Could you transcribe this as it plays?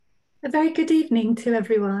A very good evening to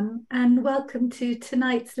everyone, and welcome to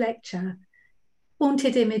tonight's lecture,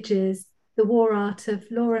 Haunted Images, The War Art of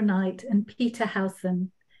Laura Knight and Peter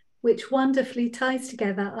Howson, which wonderfully ties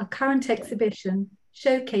together our current exhibition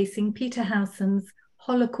showcasing Peter Howson's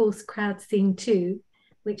Holocaust Crowd Scene 2,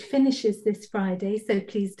 which finishes this Friday, so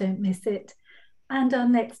please don't miss it, and our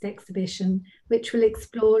next exhibition, which will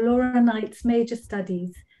explore Laura Knight's major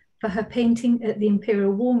studies for her painting at the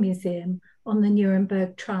Imperial War Museum on the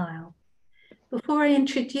Nuremberg trial. Before I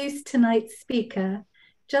introduce tonight's speaker,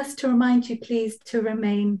 just to remind you please to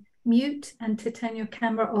remain mute and to turn your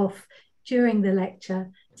camera off during the lecture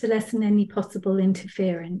to lessen any possible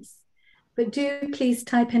interference. But do please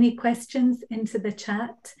type any questions into the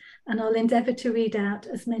chat and I'll endeavour to read out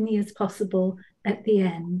as many as possible at the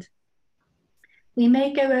end. We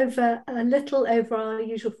may go over a little over our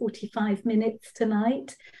usual 45 minutes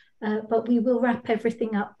tonight, but we will wrap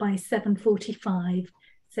everything up by 7:45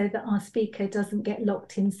 so that our speaker doesn't get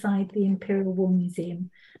locked inside the Imperial War Museum,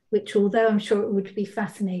 which, although I'm sure it would be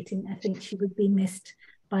fascinating, I think she would be missed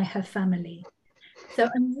by her family. So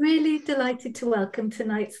I'm really delighted to welcome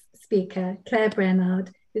tonight's speaker, Claire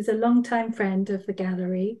Brennard, who's a longtime friend of the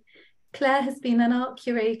gallery. Claire has been an art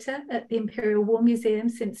curator at the Imperial War Museum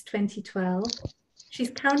since 2012.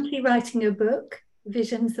 She's currently writing a book,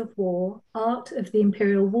 Visions of War, Art of the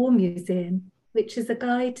Imperial War Museum, which is a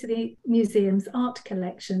guide to the museum's art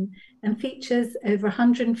collection and features over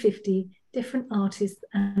 150 different artists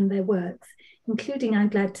and their works, including, I'm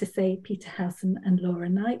glad to say, Peter Howson and Laura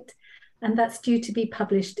Knight. And that's due to be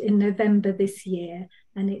published in November this year,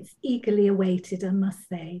 and it's eagerly awaited, I must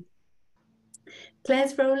say.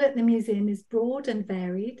 Claire's role at the museum is broad and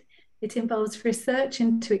varied. It involves research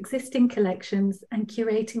into existing collections and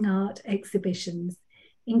curating art exhibitions,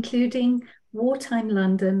 including wartime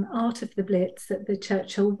London art of the Blitz at the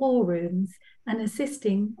Churchill War Rooms and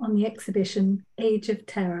assisting on the exhibition Age of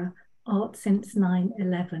Terror, Art Since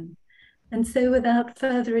 9/11. And so without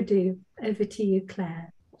further ado, over to you,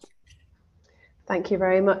 Claire. Thank you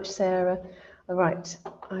very much, Sarah. All right,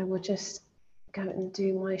 I will just go and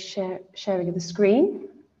do my sharing of the screen.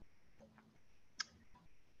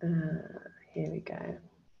 Here we go.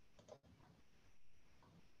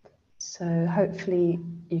 So hopefully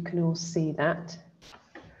you can all see that.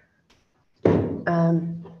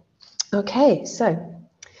 Okay, so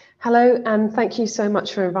hello and thank you so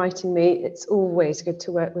much for inviting me. It's always good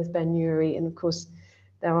to work with Ben Uri, and of course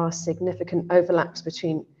there are significant overlaps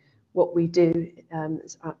between what we do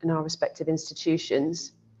in our respective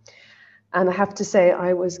institutions. And I have to say,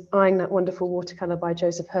 I was eyeing that wonderful watercolour by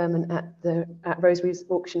Joseph Herman at Rosary's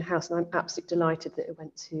auction house, and I'm absolutely delighted that it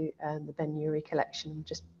went to the Ben Uri collection.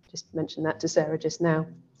 Just mentioned that to Sarah just now.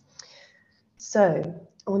 So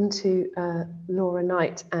on to Laura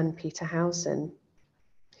Knight and Peter Howson.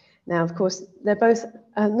 Now, of course, they're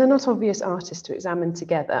not obvious artists to examine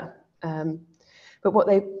together, but what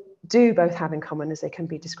they do both have in common is they can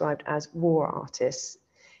be described as war artists,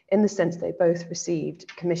 in the sense they both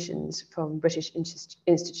received commissions from British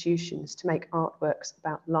institutions to make artworks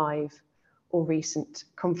about live or recent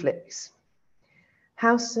conflicts.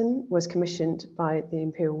 Howson was commissioned by the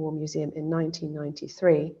Imperial War Museum in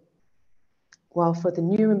 1993, while for the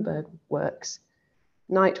Nuremberg works,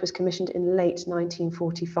 Knight was commissioned in late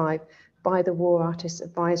 1945 by the War Artists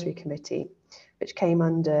Advisory Committee, which came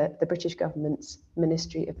under the British government's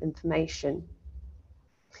Ministry of Information.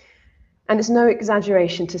 And it's no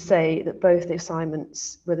exaggeration to say that both the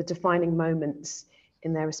assignments were the defining moments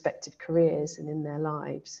in their respective careers and in their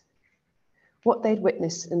lives. What they'd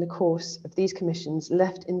witnessed in the course of these commissions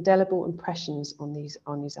left indelible impressions on these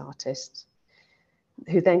artists,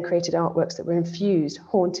 who then created artworks that were infused,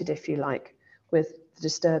 haunted, if you like, with the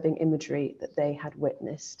disturbing imagery that they had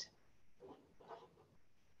witnessed.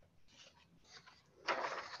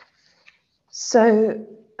 So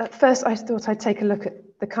at first I thought I'd take a look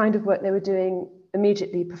at the kind of work they were doing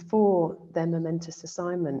immediately before their momentous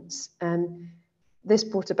assignments. And this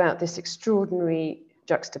brought about this extraordinary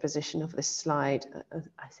juxtaposition of this slide.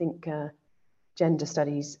 I think gender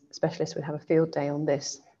studies specialists would have a field day on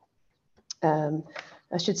this.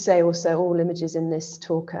 I should say also all images in this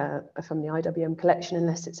talk are from the IWM collection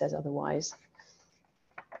unless it says otherwise.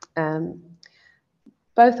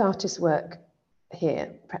 Both artists' work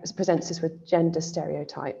here presents us with gender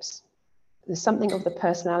stereotypes. There's something of the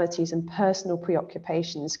personalities and personal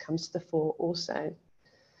preoccupations comes to the fore also.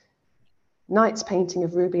 Knight's painting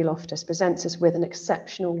of Ruby Loftus presents us with an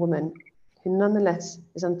exceptional woman who nonetheless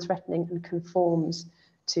is unthreatening and conforms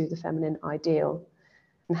to the feminine ideal.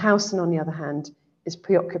 And Howson, on the other hand, is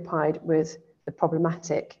preoccupied with the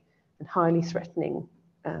problematic and highly threatening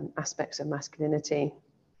aspects of masculinity.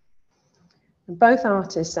 And both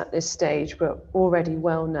artists at this stage were already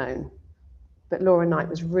well known, but Laura Knight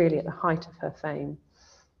was really at the height of her fame.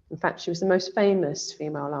 In fact, she was the most famous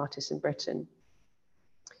female artist in Britain.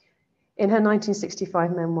 In her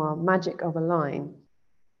 1965 memoir, Magic of a Line,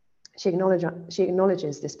 she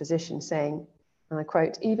acknowledges this position, saying, and I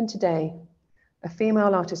quote, "Even today, a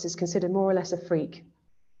female artist is considered more or less a freak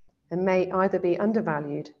and may either be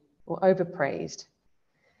undervalued or overpraised,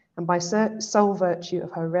 and by sole virtue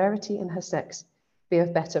of her rarity and her sex, be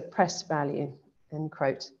of better press value," end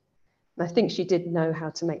quote. And I think she did know how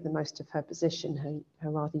to make the most of her position,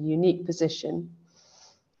 her rather unique position.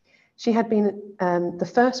 She had been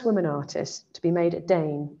the first woman artist to be made a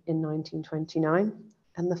Dane in 1929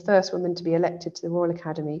 and the first woman to be elected to the Royal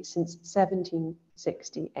Academy since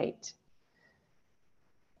 1768.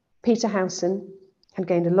 Peter Howson had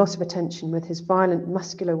gained a lot of attention with his violent,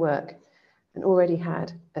 muscular work and already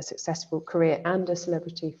had a successful career and a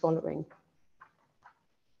celebrity following.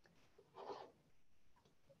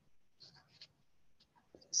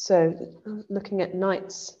 So, looking at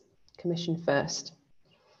Knight's commission first.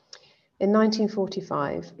 In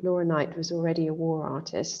 1945, Laura Knight was already a war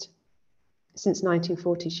artist. Since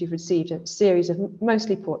 1940, she received a series of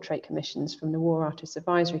mostly portrait commissions from the War Artists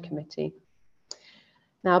Advisory Committee.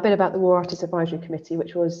 Now, a bit about the War Artists Advisory Committee,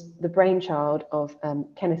 which was the brainchild of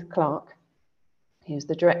Kenneth Clark. He was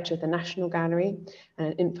the director of the National Gallery and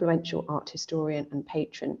an influential art historian and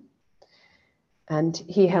patron. And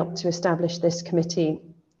he helped to establish this committee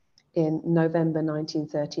in November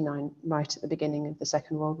 1939, right at the beginning of the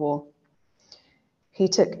Second World War. He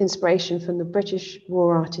took inspiration from the British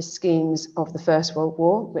war artist schemes of the First World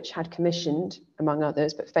War, which had commissioned, among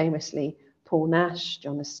others, but famously Paul Nash,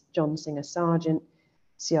 John Singer Sargent,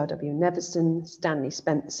 C.R.W. Nevinson, Stanley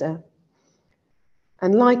Spencer.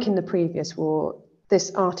 And like in the previous war,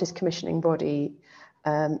 this artist commissioning body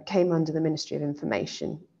came under the Ministry of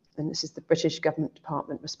Information. And this is the British government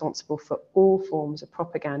department responsible for all forms of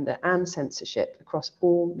propaganda and censorship across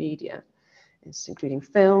all media. It's including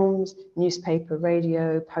films, newspaper,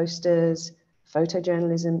 radio, posters,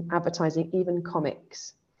 photojournalism, advertising, even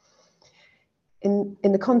comics. In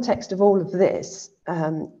the context of all of this,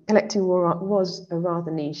 collecting war art was a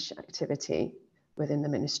rather niche activity within the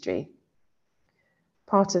ministry.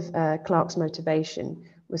 Part of Clark's motivation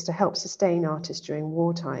was to help sustain artists during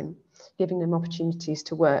wartime, giving them opportunities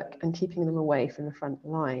to work and keeping them away from the front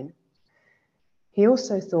line. He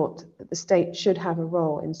also thought that the state should have a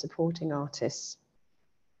role in supporting artists.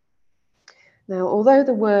 Now, although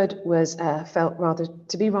the word was felt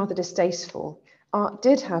to be rather distasteful, art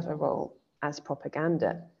did have a role as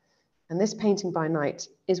propaganda. And this painting by Knight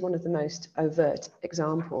is one of the most overt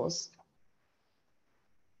examples.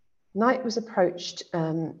 Knight was approached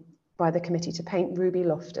by the committee to paint Ruby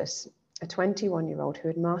Loftus, a 21-year-old who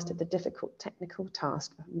had mastered the difficult technical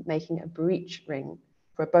task of making a breech ring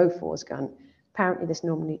for a Bofors gun. Apparently, this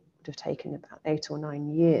normally would have taken about 8 or 9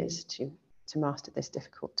 years to master this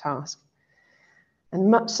difficult task.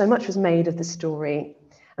 And so much was made of the story,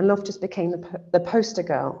 and Loftus became the poster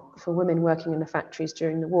girl for women working in the factories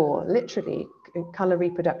during the war. Literally, colour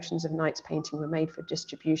reproductions of Knight's painting were made for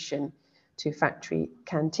distribution to factory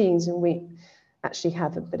canteens, and we actually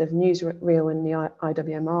have a bit of newsreel in the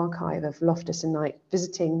IWM archive of Loftus and Knight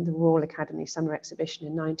visiting the Royal Academy Summer Exhibition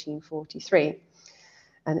in 1943.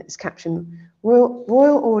 And it's captioned,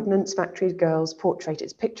 Royal Ordnance Factory Girls Portrait,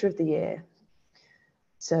 its picture of the year.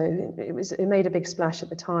 So it made a big splash at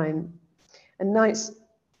the time. And Knight's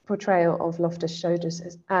portrayal of Loftus showed us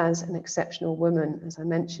as an exceptional woman, as I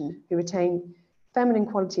mentioned, who retained feminine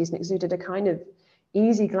qualities and exuded a kind of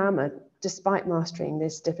easy glamour despite mastering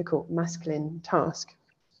this difficult masculine task.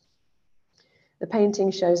 The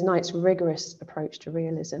painting shows Knight's rigorous approach to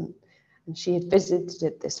realism, and she had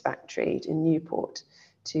visited this factory in Newport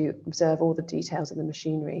to observe all the details of the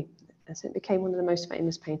machinery, as it became one of the most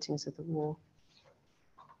famous paintings of the war.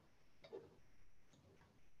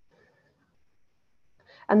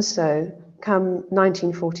 And so, come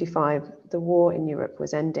 1945, the war in Europe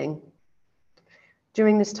was ending.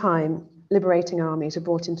 During this time, liberating armies were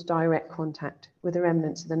brought into direct contact with the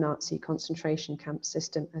remnants of the Nazi concentration camp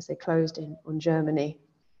system as they closed in on Germany.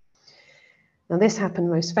 Now, this happened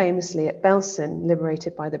most famously at Belsen,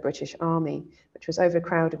 liberated by the British Army, which was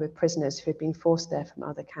overcrowded with prisoners who had been forced there from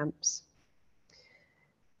other camps.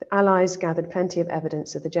 The Allies gathered plenty of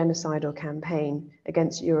evidence of the genocidal campaign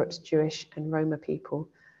against Europe's Jewish and Roma people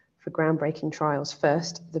for groundbreaking trials.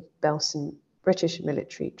 First, the Belsen British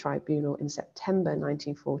Military Tribunal in September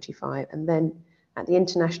 1945, and then at the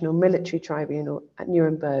International Military Tribunal at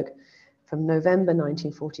Nuremberg from November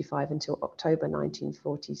 1945 until October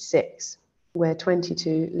 1946. where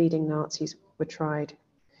 22 leading Nazis were tried.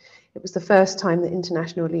 It was the first time that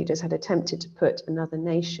international leaders had attempted to put another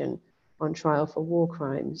nation on trial for war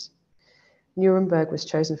crimes. Nuremberg was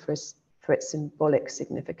chosen for its symbolic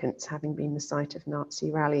significance, having been the site of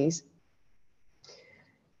Nazi rallies.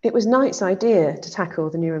 It was Knight's idea to tackle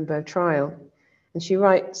the Nuremberg trial, and she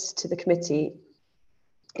writes to the committee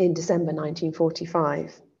in December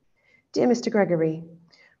 1945, "Dear Mr. Gregory,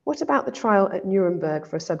 what about the trial at Nuremberg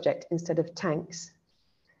for a subject instead of tanks?"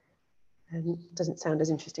 Doesn't sound as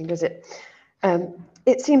interesting, does it?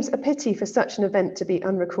 It seems a pity for such an event to be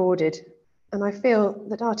unrecorded, and I feel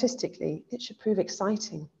that artistically it should prove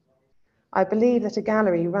exciting. I believe that a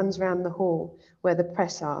gallery runs round the hall where the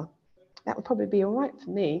press are. That would probably be all right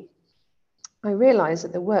for me. I realise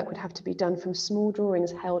that the work would have to be done from small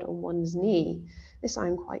drawings held on one's knee. This I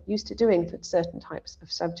am quite used to doing for certain types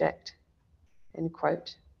of subject." End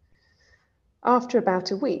quote. After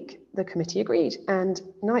about a week, the committee agreed, and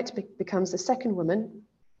Knight becomes the second woman,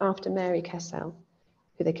 after Mary Kessel,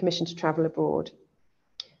 who they commissioned to travel abroad.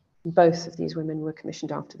 Both of these women were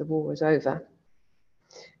commissioned after the war was over.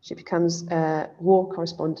 She becomes a war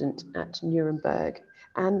correspondent at Nuremberg,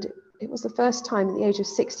 and it was the first time at the age of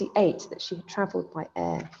 68 that she had travelled by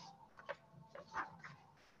air.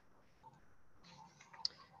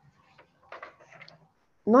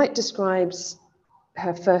 Knight describes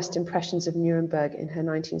her first impressions of Nuremberg in her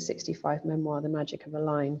 1965 memoir, The Magic of a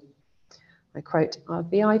Line. I quote, "Our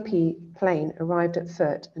VIP plane arrived at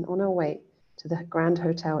Fürth, and on our way to the Grand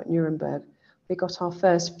Hotel at Nuremberg, we got our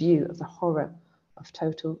first view of the horror of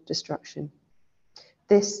total destruction.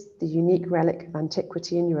 This, the unique relic of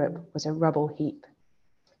antiquity in Europe, was a rubble heap.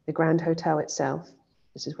 The Grand Hotel itself,"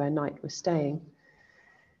 this is where Knight was staying,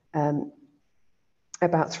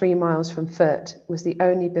 about 3 miles from Fürth, was the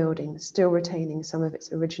only building still retaining some of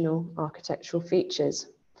its original architectural features.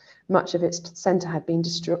 Much of its centre had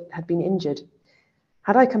been injured.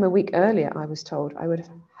 Had I come a week earlier, I was told, I would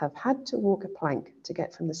have had to walk a plank to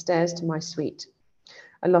get from the stairs to my suite.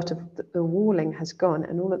 A lot of the walling has gone,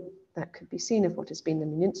 and all that could be seen of what has been the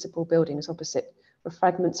municipal buildings opposite were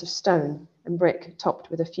fragments of stone and brick topped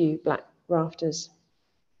with a few black rafters."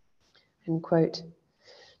 End quote.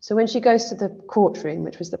 So when she goes to the courtroom,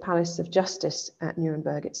 which was the Palace of Justice at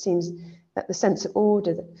Nuremberg, it seems that the sense of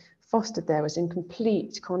order that fostered there was in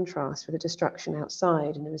complete contrast with the destruction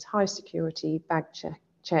outside, and there was high security, bag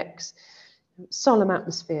checks, solemn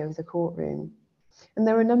atmosphere of the courtroom. And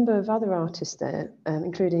there were a number of other artists there,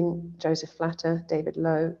 including Joseph Flatter, David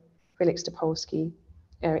Lowe, Felix Topolsky,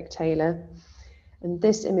 Eric Taylor. And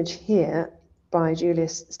this image here by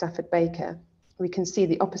Julius Stafford Baker, we can see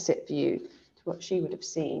the opposite view to what she would have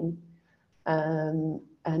seen. And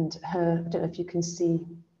her, I don't know if you can see,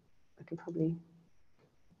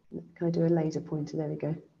 can I do a laser pointer? There we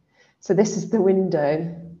go. So this is the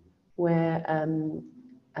window where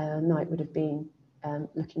Knight would have been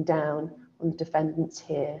looking down on the defendants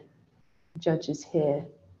here, the judges here.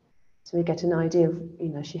 So we get an idea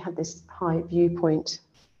of, she had this high viewpoint.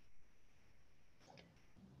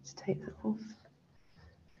 Let's take that off.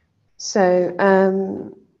 So,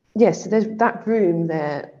 yes, so that room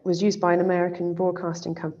there was used by an American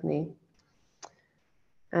broadcasting company.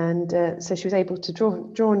 And so she was able to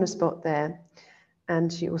draw on a spot there.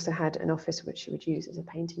 And she also had an office which she would use as a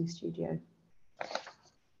painting studio.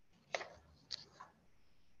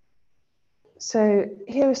 So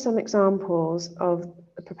here are some examples of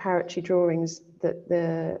the preparatory drawings that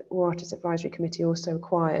the War Artists Advisory Committee also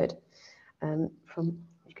acquired. You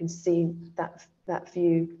can see that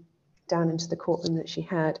view down into the courtroom that she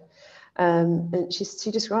had. And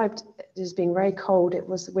she described it as being very cold. It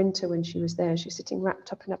was winter when she was there. She was sitting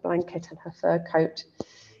wrapped up in a blanket and her fur coat.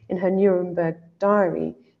 In her Nuremberg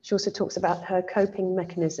diary, she also talks about her coping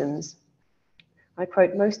mechanisms. I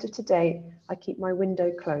quote, "Most of today, I keep my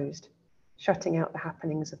window closed, shutting out the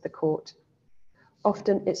happenings of the court.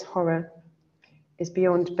 Often its horror is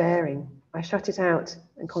beyond bearing. I shut it out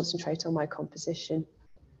and concentrate on my composition."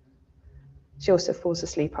 She also falls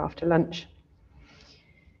asleep after lunch.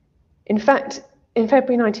 In fact, in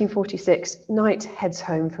February 1946, Knight heads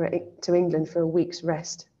home to England for a week's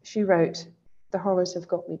rest. She wrote, "The horrors have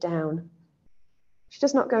got me down." She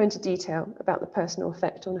does not go into detail about the personal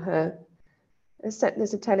effect on her, except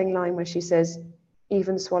there's a telling line where she says,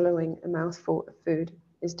 "Even swallowing a mouthful of food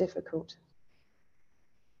is difficult."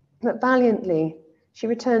 But valiantly, she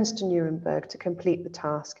returns to Nuremberg to complete the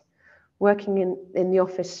task, working in the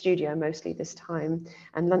office studio mostly this time,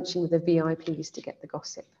 and lunching with the VIPs to get the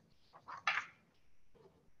gossip.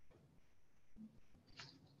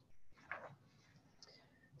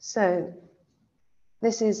 So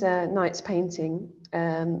this is Knight's painting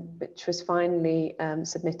which was finally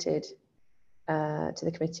submitted to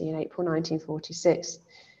the committee in April 1946.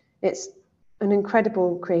 It's an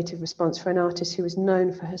incredible creative response for an artist who was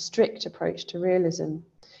known for her strict approach to realism.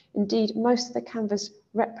 Indeed, most of the canvas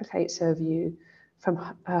replicates her view from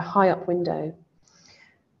her high-up window,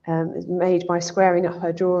 made by squaring up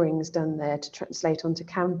her drawings done there to translate onto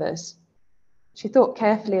canvas. She thought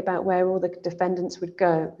carefully about where all the defendants would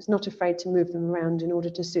go, was not afraid to move them around in order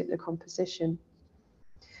to suit the composition.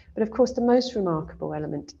 But of course, the most remarkable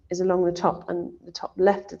element is along the top and the top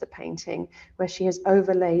left of the painting, where she has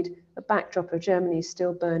overlaid a backdrop of Germany's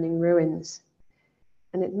still burning ruins.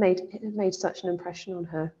 And it made such an impression on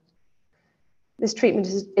her. This treatment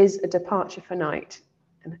is a departure for Knight,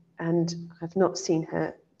 and I've not seen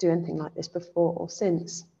her do anything like this before or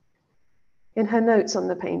since. In her notes on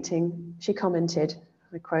the painting, she commented,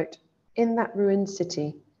 I quote, "In that ruined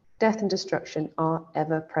city, death and destruction are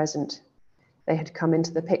ever present. They had come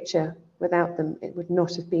into the picture. Without them, it would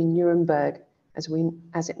not have been Nuremberg as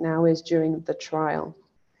it now is during the trial,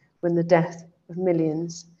 when the death of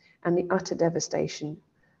millions and the utter devastation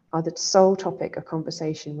are the sole topic of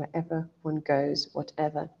conversation wherever one goes,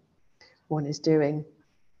 whatever one is doing."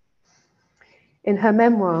 In her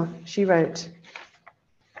memoir, she wrote,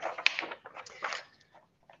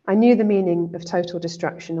 "I knew the meaning of total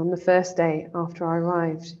destruction on the first day after I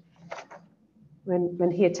arrived,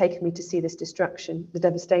 when he had taken me to see this destruction, the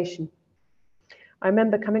devastation. I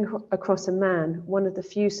remember coming across a man, one of the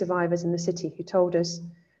few survivors in the city, who told us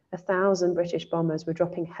 1,000 British bombers were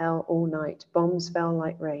dropping hell all night. Bombs fell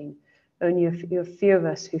like rain. Only a few of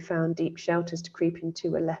us who found deep shelters to creep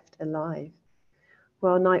into were left alive.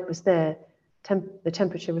 While night was there, the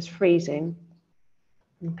temperature was freezing,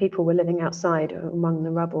 and people were living outside among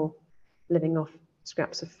the rubble, living off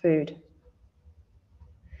scraps of food."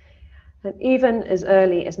 And even as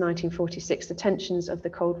early as 1946, the tensions of the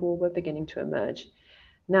Cold War were beginning to emerge.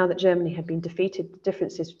 Now that Germany had been defeated, the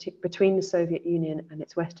differences between the Soviet Union and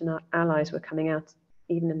its Western allies were coming out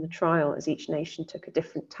even in the trial, as each nation took a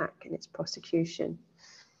different tack in its prosecution.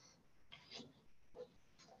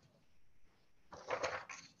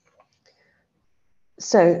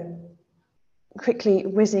 So, quickly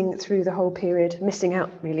whizzing through the whole period, missing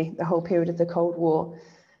out really the whole period of the Cold War,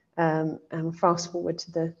 and fast forward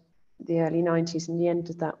to the early 90s and the end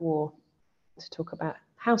of that war to talk about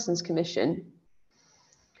Howson's commission.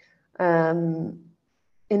 In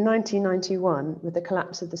 1991, with the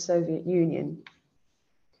collapse of the Soviet Union,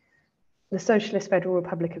 the Socialist Federal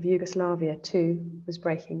Republic of Yugoslavia too was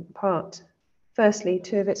breaking apart. Firstly,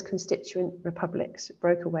 two of its constituent republics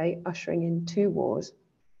broke away, ushering in two wars,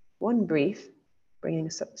 one brief, bringing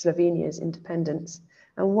Slovenia's independence,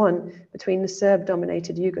 and one between the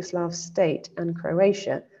Serb-dominated Yugoslav state and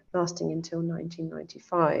Croatia, lasting until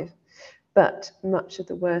 1995. But much of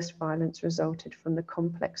the worst violence resulted from the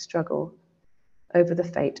complex struggle over the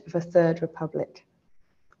fate of a third republic,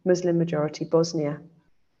 Muslim-majority Bosnia.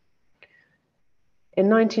 In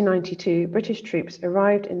 1992, British troops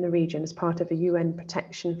arrived in the region as part of a UN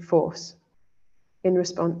protection force in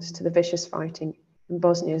response to the vicious fighting in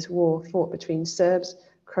Bosnia's war fought between Serbs,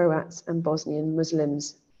 Croats, and Bosnian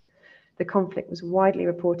Muslims. The conflict was widely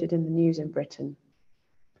reported in the news in Britain,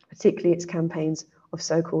 particularly its campaigns of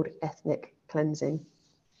so-called ethnic cleansing.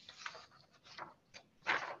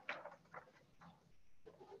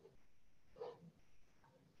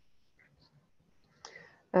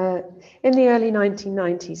 In the early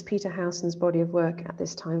 1990s, Peter Howson's body of work at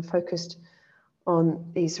this time focused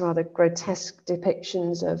on these rather grotesque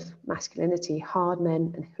depictions of masculinity, hard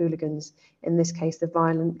men and hooligans, in this case, the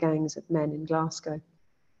violent gangs of men in Glasgow.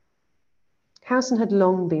 Howson had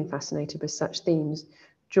long been fascinated with such themes,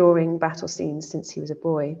 drawing battle scenes since he was a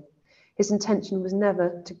boy. His intention was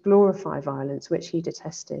never to glorify violence, which he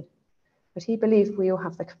detested, but he believed we all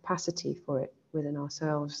have the capacity for it within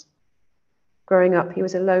ourselves. Growing up, he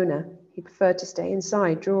was a loner. He preferred to stay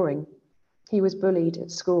inside drawing. He was bullied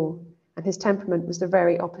at school, and his temperament was the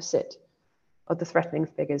very opposite of the threatening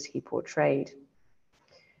figures he portrayed.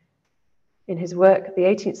 In his work, the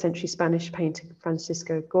 18th century Spanish painter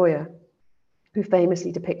Francisco Goya, who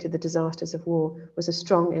famously depicted the disasters of war, was a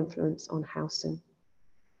strong influence on Howson.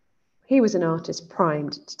 He was an artist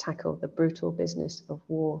primed to tackle the brutal business of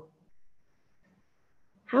war.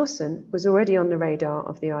 Howson was already on the radar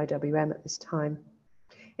of the IWM at this time.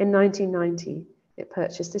 In 1990, it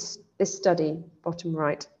purchased this study, bottom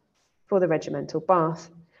right, for the regimental bath.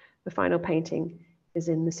 The final painting is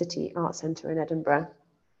in the City Art Centre in Edinburgh.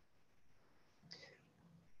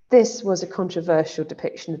 This was a controversial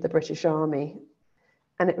depiction of the British Army,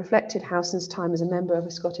 and it reflected Howson's time as a member of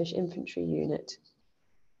a Scottish infantry unit.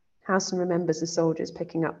 Howson remembers the soldiers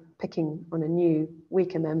picking on a new,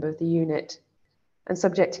 weaker member of the unit and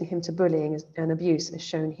subjecting him to bullying and abuse, as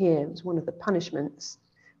shown here, was one of the punishments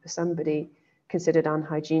for somebody considered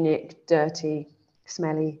unhygienic, dirty,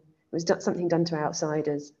 smelly. It was something done to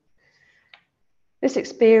outsiders. This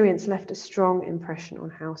experience left a strong impression on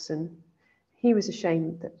Howson. He was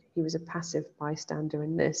ashamed that he was a passive bystander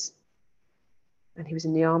in this, and he was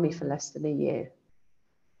in the army for less than a year.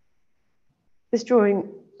 This drawing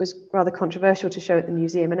was rather controversial to show at the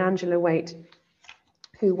museum, and Angela Waite,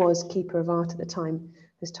 who was Keeper of Art at the time,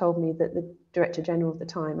 has told me that the Director General of the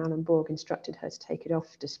time, Alan Borg, instructed her to take it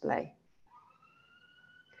off display.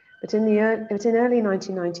 But in early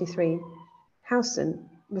 1993, Howson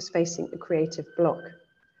was facing a creative block,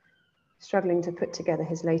 struggling to put together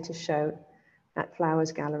his latest show at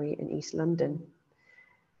Flowers Gallery in East London.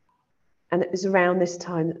 And it was around this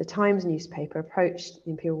time that the Times newspaper approached the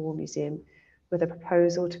Imperial War Museum with a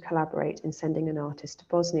proposal to collaborate in sending an artist to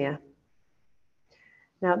Bosnia.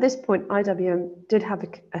 Now, at this point, IWM did have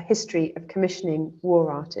a history of commissioning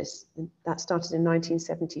war artists. And that started in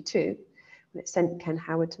 1972, when it sent Ken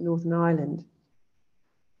Howard to Northern Ireland.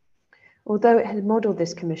 Although it had modelled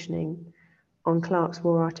this commissioning on Clark's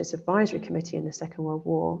War Artists Advisory Committee in the Second World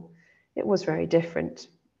War, it was very different.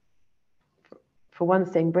 For one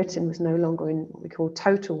thing, Britain was no longer in what we call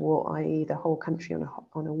total war, i.e. the whole country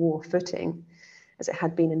on a war footing, as it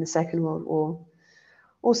had been in the Second World War.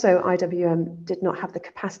 Also, IWM did not have the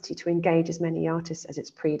capacity to engage as many artists as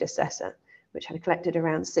its predecessor, which had collected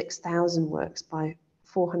around 6,000 works by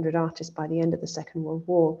 400 artists by the end of the Second World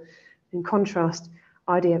War. In contrast,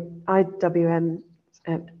 IWM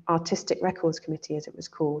Artistic Records Committee, as it was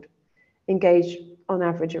called, engaged on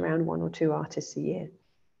average around 1 or 2 artists a year.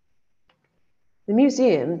 The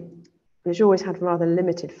museum, which always had rather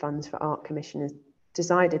limited funds for art commissioners,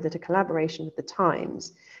 decided that a collaboration with the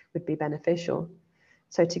Times would be beneficial.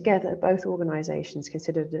 So together, both organisations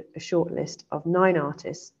considered a short list of 9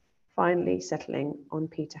 artists, finally settling on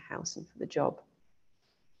Peter Howson for the job.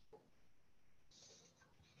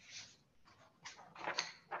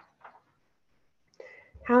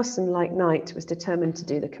 Howson, like Knight, was determined to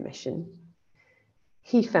do the commission.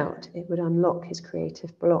 He felt it would unlock his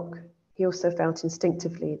creative block. He also felt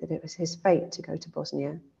instinctively that it was his fate to go to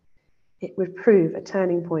Bosnia. It would prove a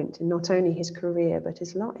turning point in not only his career, but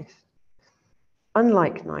his life.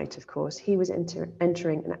 Unlike Knight, of course, he was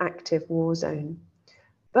entering an active war zone,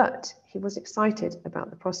 but he was excited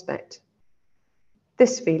about the prospect.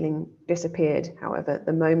 This feeling disappeared, however,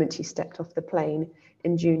 the moment he stepped off the plane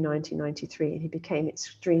in June 1993, and he became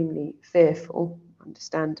extremely fearful,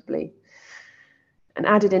 understandably. And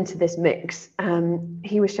added into this mix,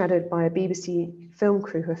 he was shadowed by a BBC film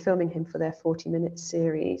crew who were filming him for their 40-minute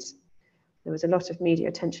series. There was a lot of media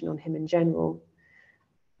attention on him in general.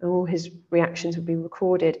 And all his reactions would be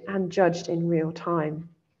recorded and judged in real time.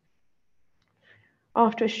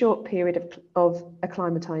 After a short period of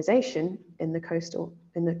acclimatization in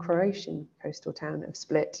the Croatian coastal town of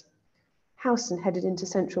Split, Howson headed into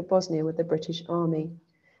central Bosnia with the British Army.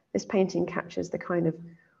 This painting captures the kind of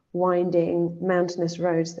winding, mountainous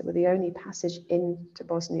roads that were the only passage into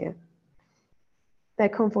Bosnia. Their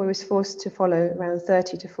convoy was forced to follow around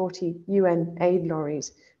 30 to 40 UN aid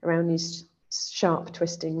lorries around these sharp,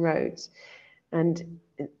 twisting roads. And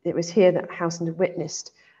it was here that Howson had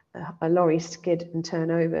witnessed a lorry skid and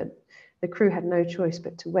turn over. The crew had no choice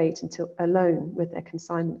but to wait alone with their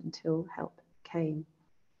consignment until help came.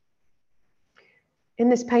 In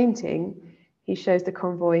this painting, he shows the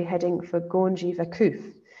convoy heading for Gornji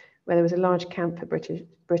Vakuf, where there was a large camp for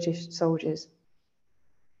British soldiers.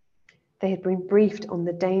 They had been briefed on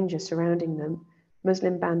the danger surrounding them.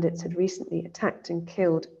 Muslim bandits had recently attacked and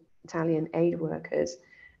killed Italian aid workers,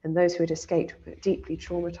 and those who had escaped were deeply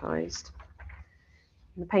traumatized.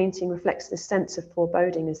 The painting reflects the sense of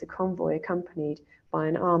foreboding as the convoy, accompanied by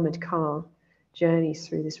an armored car, journeys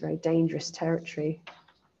through this very dangerous territory.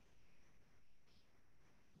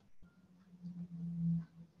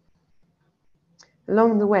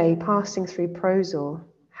 Along the way, passing through Prozor,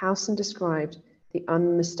 Howson described the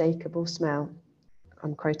unmistakable smell,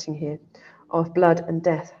 I'm quoting here, of blood and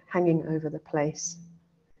death hanging over the place.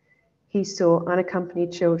 He saw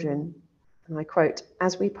unaccompanied children, and I quote,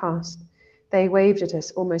 "As we passed, they waved at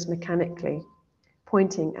us almost mechanically,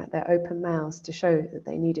 pointing at their open mouths to show that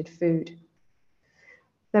they needed food.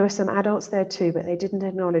 There were some adults there too, but they didn't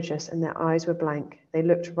acknowledge us and their eyes were blank. They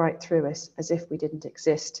looked right through us as if we didn't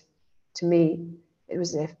exist. To me, it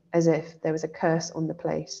was as if there was a curse on the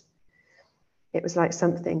place. It was like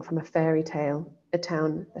something from a fairy tale, a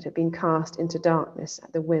town that had been cast into darkness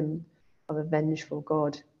at the whim of a vengeful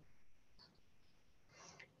god."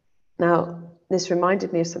 Now, this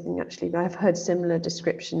reminded me of something actually. I've heard similar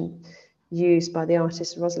description used by the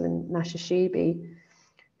artist Rosalind Nashashibi,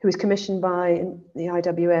 who was commissioned by the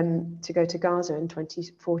IWM to go to Gaza in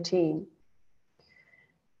 2014.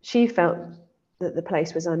 She felt that the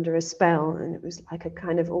place was under a spell and it was like a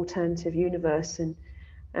kind of alternative universe,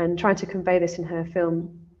 and trying to convey this in her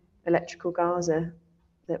film Electrical Gaza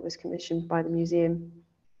that was commissioned by the museum.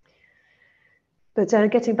 But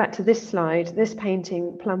getting back to this slide, this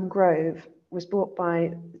painting, Plum Grove, was bought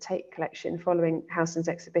by the Tate collection following Howson's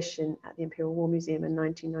exhibition at the Imperial War Museum in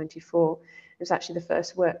 1994. It was actually the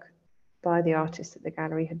first work by the artist that the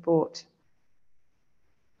gallery had bought.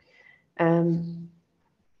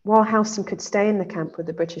 While Howson could stay in the camp with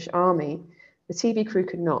the British Army, the TV crew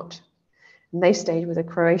could not. And they stayed with a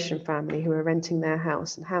Croatian family who were renting their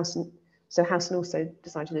house. And Howson also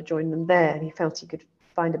decided to join them there. And he felt he could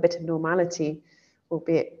find a bit of normality,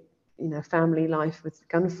 albeit, family life with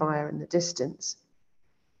gunfire in the distance.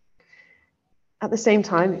 At the same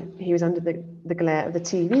time, he was under the glare of the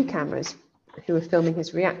TV cameras who were filming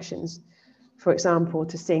his reactions, for example,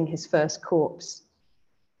 to seeing his first corpse.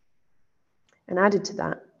 And added to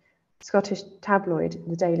that, Scottish tabloid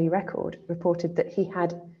The Daily Record reported that he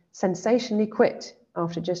had sensationally quit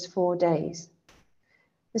after just 4 days.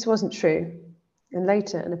 This wasn't true, and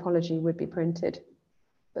later an apology would be printed.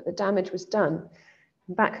 But the damage was done.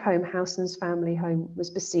 And back home, Howson's family home was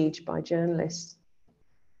besieged by journalists.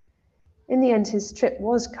 In the end, his trip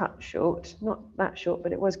was cut short, not that short,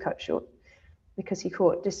 but it was cut short, because he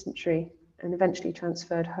caught dysentery and eventually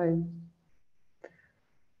transferred home.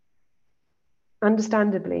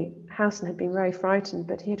 Understandably, Howson had been very frightened,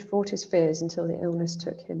 but he had fought his fears until the illness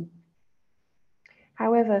took him.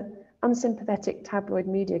 However, unsympathetic tabloid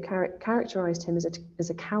media characterized him as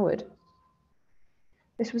a coward.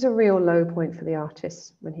 This was a real low point for the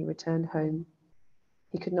artist when he returned home.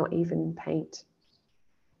 He could not even paint.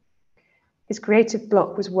 His creative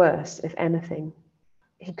block was worse, if anything.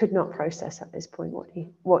 He could not process at this point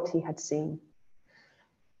what he had seen.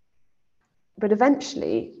 But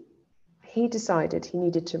eventually, he decided he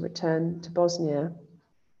needed to return to Bosnia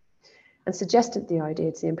and suggested the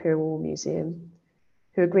idea to the Imperial War Museum,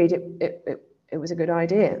 who agreed it was a good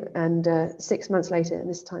idea. And 6 months later, and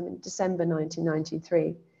this time in December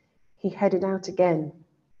 1993, he headed out again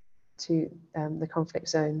to the conflict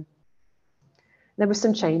zone. There were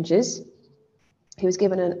some changes. He was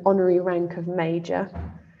given an honorary rank of major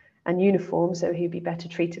and uniform, so he'd be better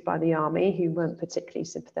treated by the army, who weren't particularly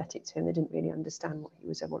sympathetic to him. They didn't really understand what he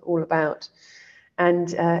was all about.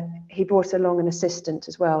 And he brought along an assistant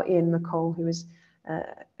as well, Ian McColl, who was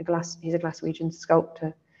he's a Glaswegian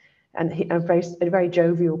sculptor, and a very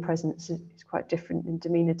jovial presence. He's quite different in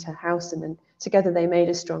demeanour to Howson, and together they made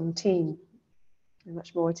a strong team,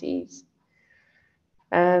 much more at ease.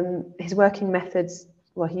 His working methods,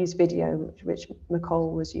 well, he used video, which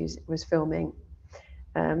McColl was filming.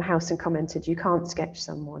 Howson commented, "You can't sketch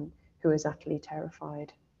someone who is utterly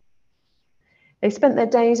terrified." They spent their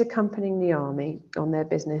days accompanying the army on their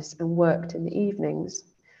business and worked in the evenings.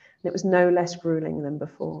 And it was no less grueling than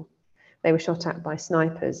before. They were shot at by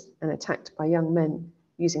snipers and attacked by young men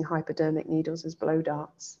using hypodermic needles as blow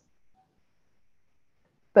darts.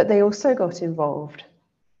 But they also got involved.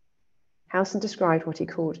 Howson described what he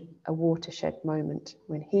called a watershed moment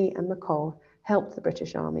when he and McColl helped the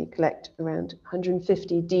British Army collect around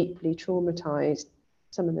 150 deeply traumatized,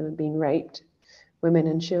 some of them had been raped, women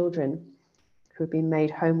and children who had been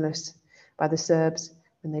made homeless by the Serbs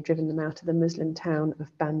when they'd driven them out of the Muslim town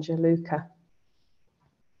of Banja Luka.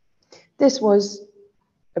 This was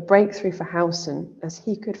a breakthrough for Howson, as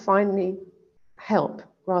he could finally help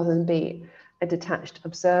rather than be a detached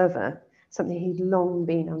observer, something he'd long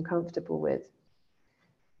been uncomfortable with.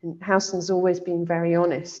 And Howson's always been very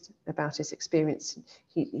honest about his experience.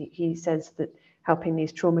 He says that helping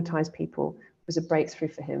these traumatized people was a breakthrough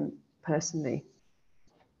for him personally.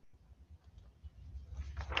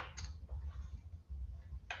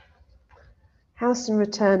 Howson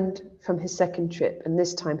returned from his second trip, and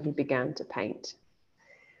this time he began to paint.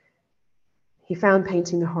 He found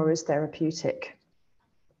painting the horrors therapeutic.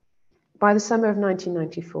 By the summer of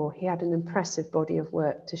 1994, he had an impressive body of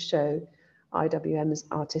work to show IWM's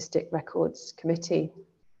Artistic Records Committee.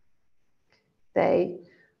 They,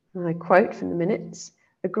 and I quote from the minutes,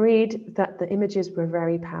 agreed that the images were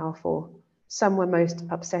very powerful. Some were most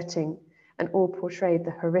upsetting, and all portrayed the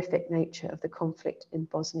horrific nature of the conflict in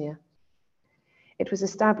Bosnia. It was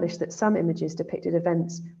established that some images depicted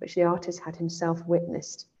events which the artist had himself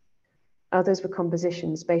witnessed. Others were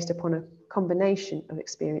compositions based upon a combination of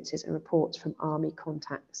experiences and reports from army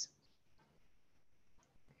contacts.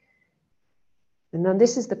 And then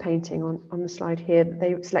this is the painting on the slide here that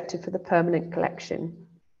they selected for the permanent collection.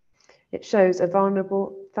 It shows a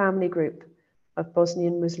vulnerable family group of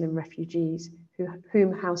Bosnian Muslim refugees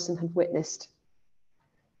whom Howson had witnessed.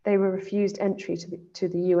 They were refused entry to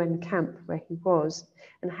the UN camp where he was,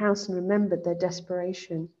 and Howson remembered their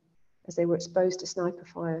desperation as they were exposed to sniper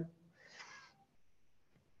fire.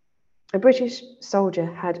 A British soldier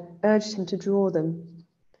had urged him to draw them,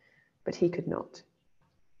 but he could not.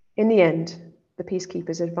 In the end, the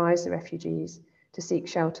peacekeepers advised the refugees to seek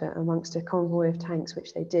shelter amongst a convoy of tanks,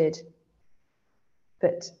 which they did.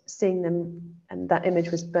 But seeing them, and that image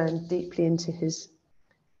was burned deeply into his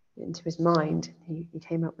mind, he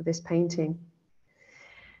came up with this painting.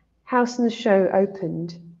 Howson's show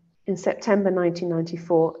opened in September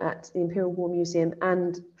 1994 at the Imperial War Museum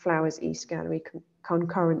and Flowers East Gallery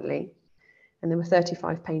concurrently, and there were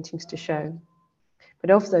 35 paintings to show. But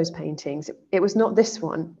of those paintings, it was not this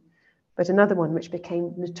one, but another one which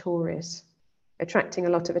became notorious, attracting a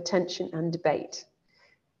lot of attention and debate.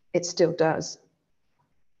 It still does.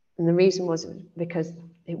 And the reason was because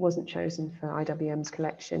it wasn't chosen for IWM's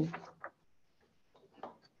collection.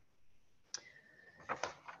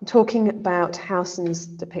 Talking about Howson's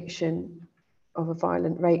depiction of a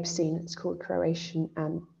violent rape scene, it's called Croatian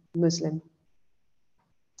and Muslim.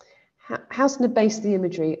 Howson had based the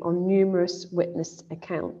imagery on numerous witness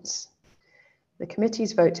accounts. The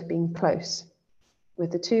committee's vote had been close,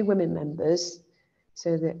 with the two women members,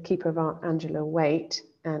 so the keeper of art Angela Waite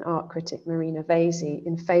and art critic Marina Vasey,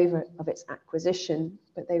 in favour of its acquisition,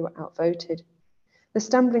 but they were outvoted. The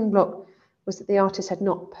stumbling block was that the artist had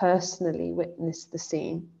not personally witnessed the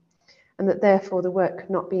scene, and that therefore the work could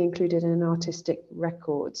not be included in an artistic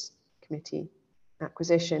records committee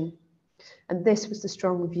acquisition. And this was the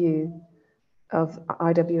strong view of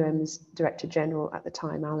IWM's Director General at the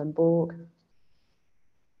time, Alan Borg.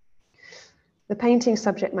 The painting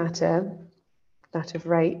subject matter, that of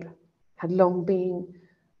rape, had long been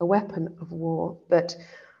a weapon of war, but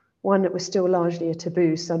one that was still largely a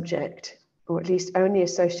taboo subject, or at least only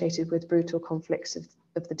associated with brutal conflicts of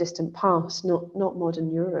the distant past, not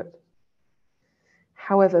modern Europe.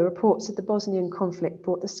 However, reports of the Bosnian conflict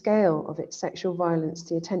brought the scale of its sexual violence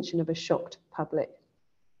to the attention of a shocked public.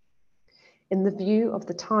 In the view of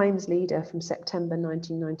the Times leader from September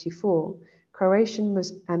 1994, Croatian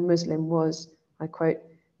and Muslim was, I quote,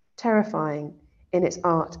 terrifying in its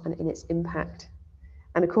art and in its impact,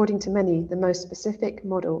 and according to many, the most specific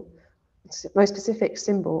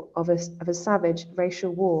symbol of a savage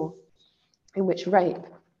racial war in which rape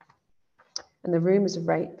and the rumours of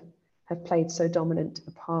rape have played so dominant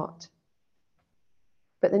a part.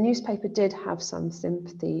 But the newspaper did have some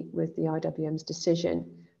sympathy with the IWM's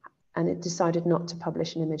decision, and it decided not to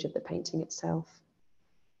publish an image of the painting itself.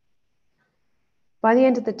 By the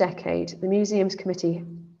end of the decade, the museum's committee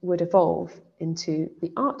would evolve into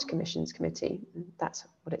the Art Commission's committee. That's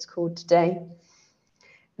what it's called today.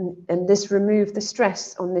 And this removed the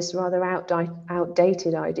stress on this rather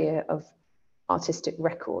outdated idea of artistic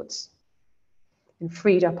records and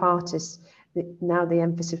freed up artists. Now the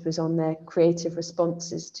emphasis was on their creative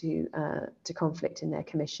responses to conflict in their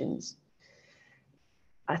commissions.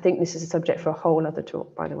 I think this is a subject for a whole other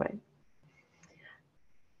talk, by the way.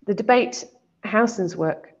 The debate Howson's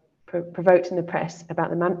work provoked in the press about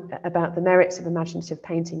the merits of imaginative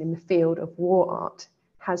painting in the field of war art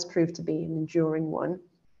has proved to be an enduring one.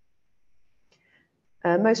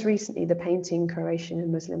 Most recently, the painting Croatian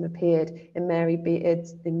and Muslim appeared in Mary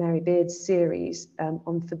Beard's series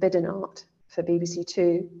on forbidden art for BBC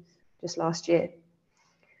Two just last year.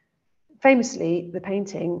 Famously, the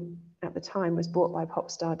painting at the time was bought by pop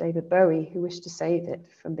star David Bowie, who wished to save it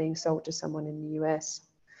from being sold to someone in the US.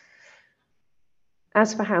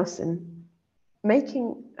 As for Howson,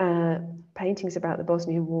 making paintings about the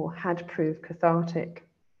Bosnian War had proved cathartic.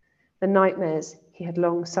 The nightmares he had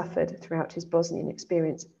long suffered throughout his Bosnian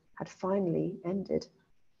experience had finally ended.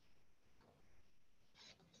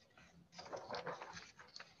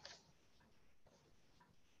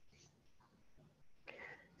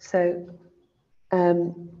 So I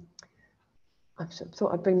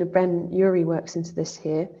thought I'd bring the Ben Uri works into this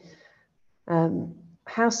here.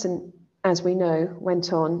 Howson, as we know,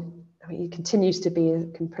 went on, he continues to be a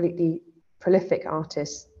completely prolific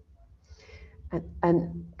artist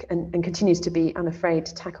and continues to be unafraid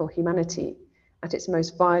to tackle humanity at its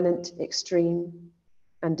most violent, extreme,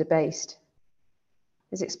 and debased.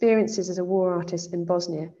 His experiences as a war artist in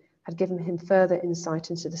Bosnia had given him further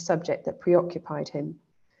insight into the subject that preoccupied him,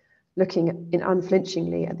 looking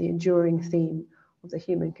unflinchingly at the enduring theme of the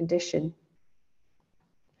human condition.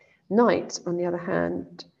 Night, on the other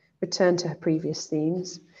hand, returned to her previous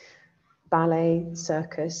themes, ballet,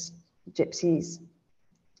 circus, gypsies.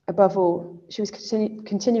 Above all, she was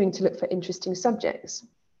continuing to look for interesting subjects,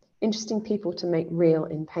 interesting people to make real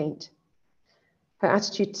in paint. Her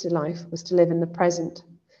attitude to life was to live in the present,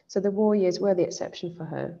 so the war years were the exception for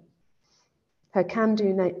her. Her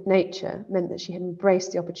can-do nature meant that she had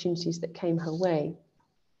embraced the opportunities that came her way.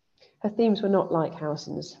 Her themes were not like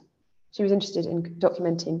Howson's. She was interested in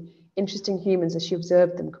documenting interesting humans as she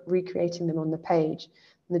observed them, recreating them on the page.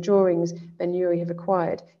 And the drawings Ben Uri have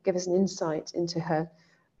acquired give us an insight into her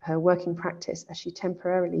working practice as she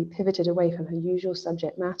temporarily pivoted away from her usual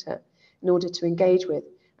subject matter in order to engage with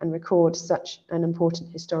and record such an important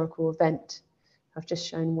historical event. I've just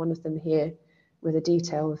shown one of them here with a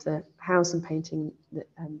detail of the Howson painting that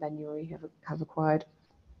Ben Uri have acquired.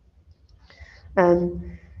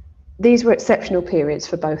 These were exceptional periods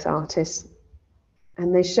for both artists,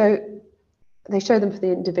 and they show them for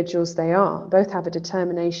the individuals they are. Both have a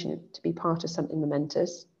determination to be part of something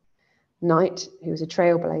momentous. Night, who was a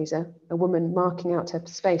trailblazer, a woman marking out her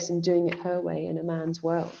space and doing it her way in a man's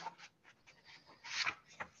world.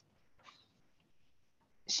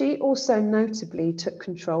 She also notably took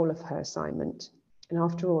control of her assignment, and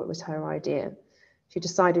after all, it was her idea. She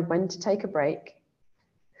decided when to take a break,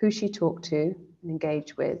 who she talked to and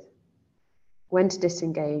engaged with, when to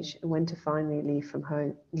disengage, and when to finally leave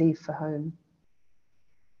for home.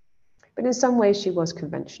 But in some ways, she was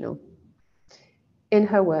conventional. In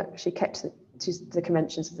her work, she kept to the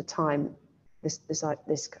conventions of the time, this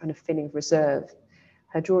kind of feeling of reserve.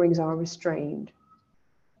 Her drawings are restrained.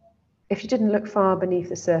 If she didn't look far beneath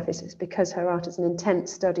the surface, it's because her art is an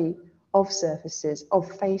intense study of surfaces,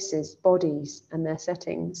 of faces, bodies, and their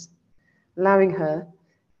settings, allowing her,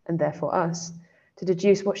 and therefore us, to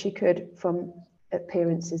deduce what she could from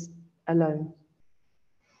appearances alone.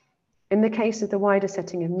 In the case of the wider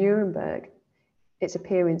setting of Nuremberg, its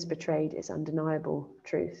appearance betrayed its undeniable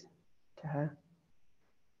truth to her.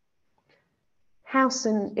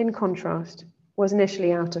 Howson, in contrast, was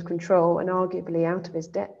initially out of control and arguably out of his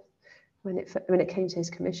depth when it came to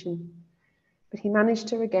his commission, but he managed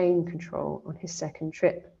to regain control on his second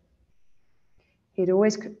trip. He'd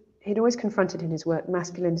always confronted in his work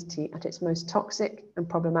masculinity at its most toxic and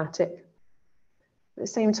problematic. At the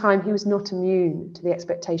same time, he was not immune to the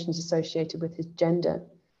expectations associated with his gender.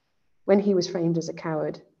 When he was framed as a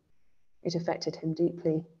coward, it affected him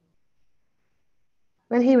deeply.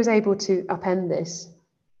 When he was able to upend this,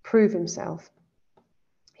 prove himself,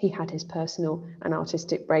 he had his personal and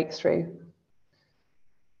artistic breakthrough.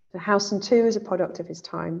 The Howson too is a product of his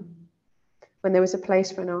time, when there was a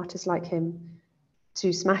place for an artist like him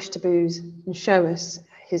to smash taboos and show us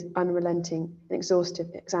his unrelenting and exhaustive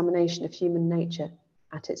examination of human nature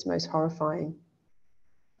at its most horrifying.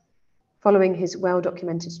 Following his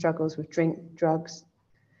well-documented struggles with drink, drugs,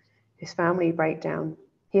 his family breakdown,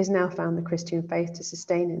 he has now found the Christian faith to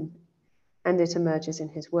sustain him, and it emerges in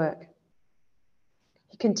his work.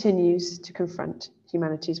 He continues to confront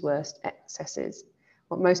humanity's worst excesses,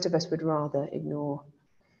 what most of us would rather ignore.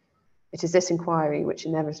 It is this inquiry which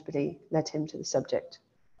inevitably led him to the subject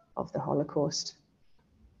of the Holocaust.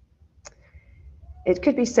 It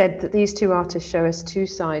could be said that these two artists show us two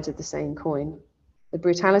sides of the same coin, the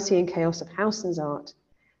brutality and chaos of Howson's art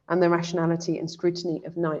and the rationality and scrutiny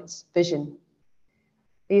of Knight's vision.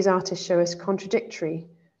 These artists show us contradictory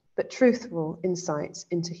but truthful insights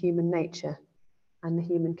into human nature and the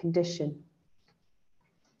human condition.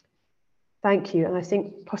 Thank you, and I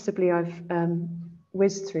think possibly I've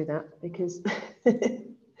whizzed through that because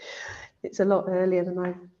it's a lot earlier than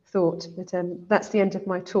I thought, but that's the end of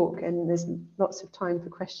my talk, and there's lots of time for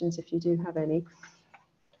questions if you do have any.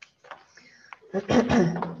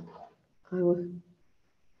 I will.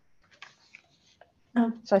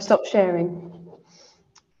 So I stop sharing.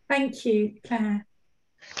 Thank you, Claire.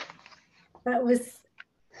 That was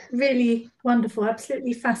really wonderful,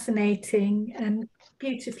 absolutely fascinating, and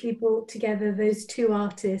beautifully brought together those two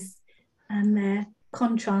artists and their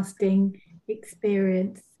contrasting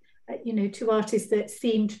experience. You know, two artists that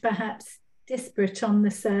seemed perhaps disparate on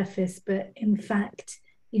the surface, but in fact,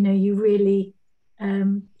 you know, you really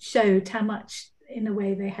showed how much, in a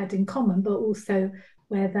way, they had in common, but also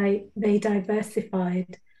where they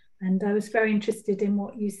diversified. And I was very interested in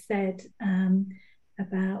what you said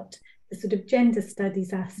about the sort of gender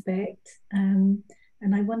studies aspect. And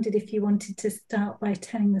I wondered if you wanted to start by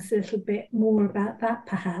telling us a little bit more about that,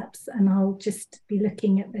 perhaps. And I'll just be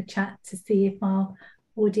looking at the chat to see if our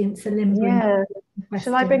audience are limbering. Yeah.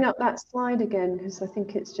 Shall I bring up that slide again? Because I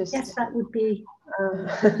think it's just... Yes, that would be...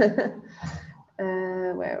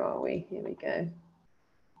 where are we? Here we go.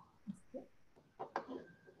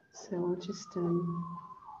 So I'll just...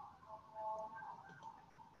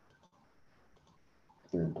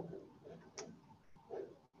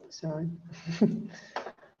 Sorry. Don't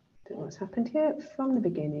know what's happened here from the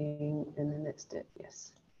beginning, and then let's do it.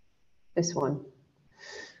 Yes, this one,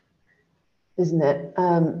 isn't it?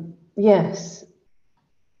 Yes.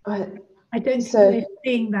 I don't think So, we're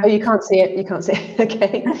seeing that. oh, you can't see it. You can't see it.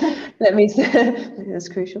 Okay, let me. That's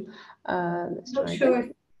crucial. Let's Not try sure again.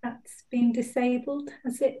 if that's been disabled,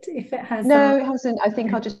 has it? If it has, No, it hasn't. I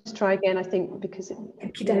think I'll just try again. I think because it.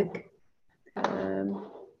 Yeah.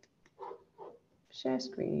 Share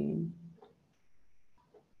screen.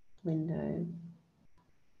 Window.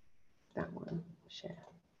 That one. Share.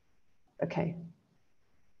 Okay.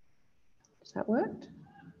 Does that work?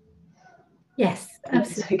 Yes,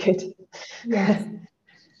 absolutely. Good. Yes.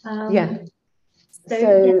 Yeah.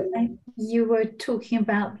 So yeah, you were talking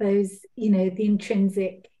about those, the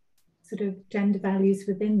intrinsic sort of gender values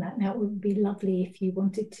within that. Now, it would be lovely if you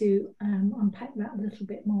wanted to unpack that a little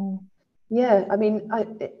bit more. Yeah, I mean,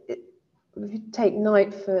 if you take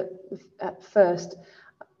night at first,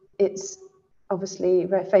 it's obviously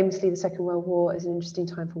very famously the Second World War is an interesting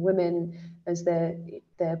time for women as they're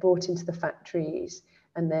brought into the factories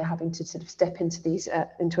and they're having to sort of step into these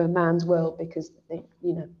into a man's world because they,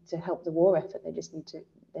 to help the war effort, they just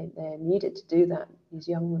they're needed to do that. These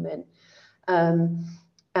young women,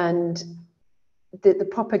 and the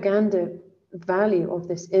propaganda value of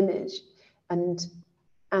this image and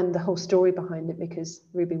the whole story behind it, because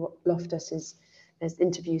Ruby Loftus there's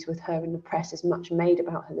interviews with her in the press, is much made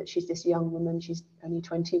about her, that she's this young woman, she's only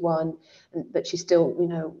 21, but she still,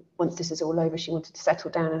 once this is all over, she wanted to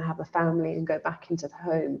settle down and have a family and go back into the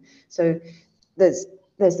home. So there's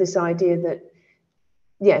this idea that,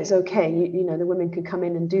 yeah, it's okay, the women can come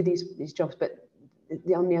in and do these jobs, but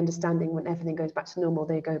on the understanding when everything goes back to normal,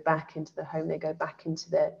 they go back into the home, they go back into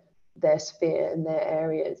their sphere and their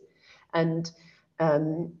areas. And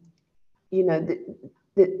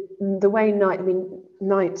the way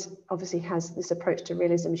Night obviously has this approach to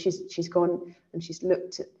realism. She's gone and she's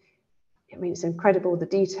looked at, I mean, it's incredible the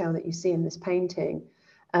detail that you see in this painting,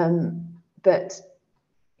 but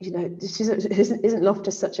isn't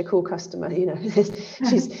Loftus such a cool customer?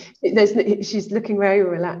 She's looking very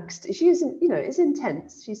relaxed. She isn't, it's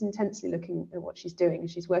intense. She's intensely looking at what she's doing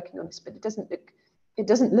and she's working on this, but it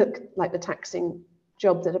doesn't look like the taxing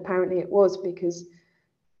job that apparently it was, because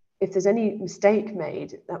if there's any mistake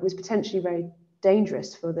made, that was potentially very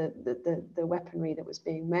dangerous for the weaponry that was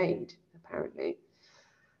being made, apparently.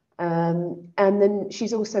 And then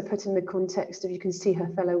she's also put in the context of, you can see her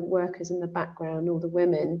fellow workers in the background, all the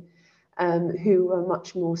women, who are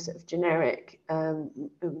much more sort of generic.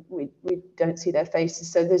 We don't see their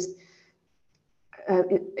faces. So there's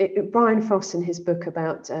Brian Foss, in his book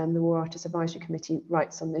about the War Artists Advisory Committee,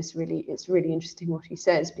 writes on this. It's really interesting what he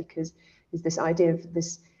says, because there's this idea of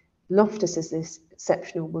this Loftus as this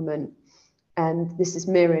exceptional woman, and this is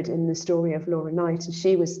mirrored in the story of Laura Knight, and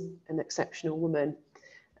she was an exceptional woman,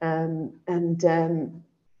 and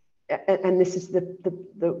this is the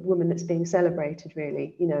woman that's being celebrated.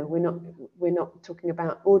 Really, we're not talking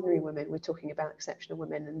about ordinary women, we're talking about exceptional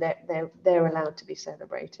women, and they're allowed to be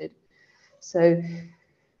celebrated. So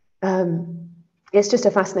it's just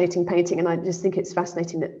a fascinating painting, and I just think it's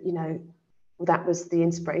fascinating that that was the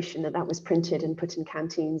inspiration, that was printed and put in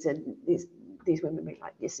canteens, and these women were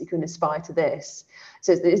like, yes, you can aspire to this.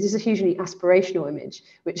 So it's a hugely aspirational image,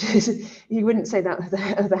 which is, you wouldn't say that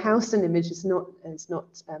the Howson image is not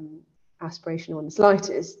aspirational in the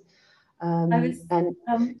slightest.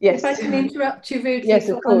 Yes. If I can interrupt you rudely yes,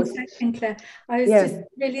 for of course. 1 second, Claire, I was just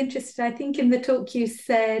really interested. I think in the talk you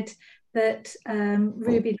said that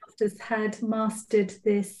Ruby Loftus had mastered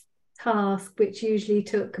this task, which usually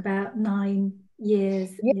took about 9 years,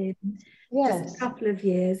 just a couple of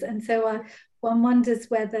years. And so one wonders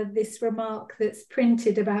whether this remark that's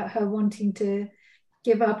printed about her wanting to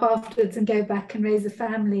give up afterwards and go back and raise a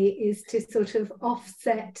family is to sort of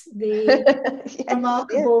offset the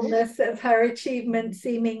remarkableness of her achievement,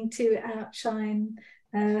 seeming to outshine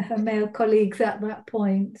her male colleagues at that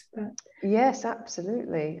point. But yes,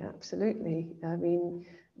 absolutely. I mean,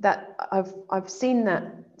 that I've seen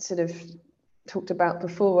that sort of talked about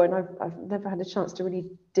before, and I've never had a chance to really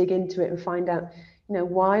dig into it and find out,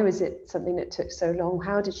 why was it something that took so long?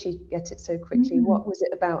 How did she get it so quickly? What was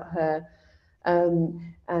it about her?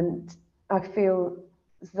 And I feel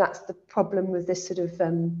that's the problem with this sort of,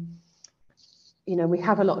 we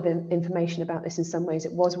have a lot of information about this in some ways.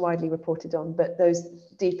 It was widely reported on, but those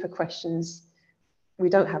deeper questions, we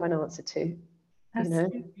don't have an answer to,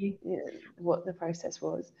 what the process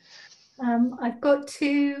was. I've got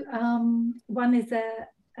two. One is a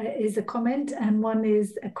is a comment, and one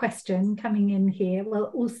is a question coming in here.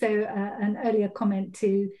 Well, also an earlier comment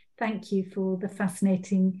to thank you for the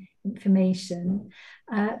fascinating information.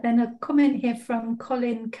 Then a comment here from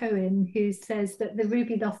Colin Cohen, who says that the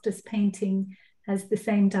Ruby Loftus painting has the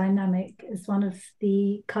same dynamic as one of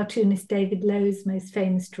the cartoonist David Lowe's most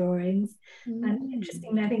famous drawings. And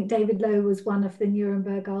interestingly, I think David Lowe was one of the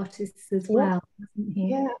Nuremberg artists as well, wasn't he?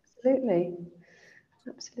 Yeah, absolutely.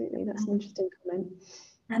 Absolutely, that's an interesting comment.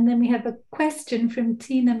 And then we have a question from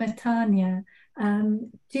Tina Matania.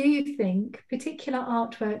 Do you think particular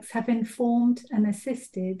artworks have informed and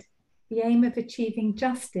assisted the aim of achieving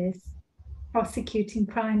justice, prosecuting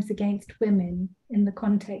crimes against women in the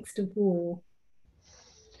context of war?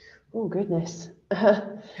 Oh, goodness.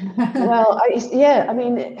 Well, I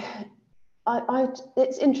mean,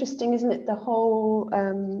 it's interesting, isn't it? The whole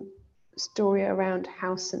story around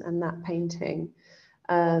Howson and that painting.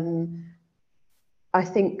 I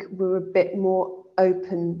think we're a bit more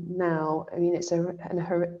open now. I mean, it's a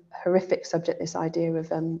horrific subject, this idea of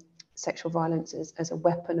sexual violence as a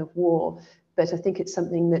weapon of war. But I think it's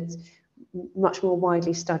something that's much more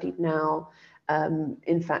widely studied now.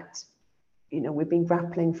 In fact, we've been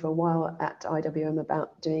grappling for a while at IWM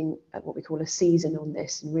about doing what we call a season on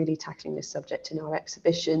this and really tackling this subject in our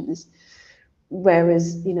exhibitions.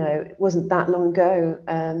 Whereas, it wasn't that long ago,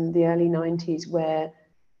 the early 90s, where,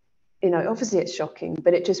 obviously it's shocking,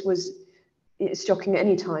 but it's shocking at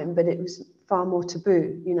any time, but it was far more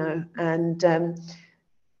taboo, and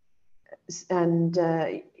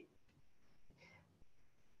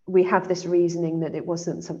we have this reasoning that it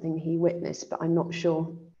wasn't something he witnessed, but I'm not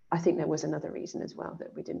sure. I think there was another reason as well,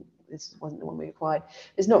 that this wasn't the one we acquired.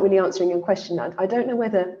 It's not really answering your question. I don't know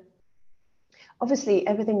whether, obviously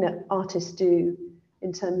everything that artists do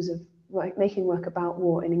in terms of making work about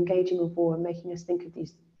war and engaging with war and making us think of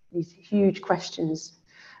these huge questions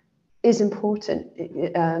is important.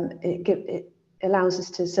 It allows us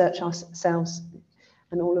to search ourselves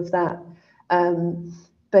and all of that.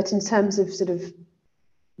 But in terms of sort of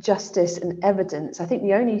justice and evidence, I think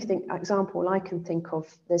the only example I can think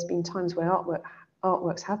of, there's been times where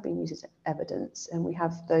artworks have been used as evidence, and we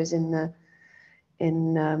have those in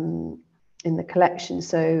the collection.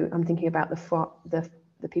 So I'm thinking about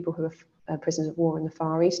the people who are prisoners of war in the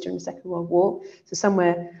Far East during the Second World War. So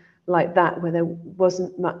somewhere like that, where there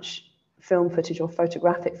wasn't much film footage or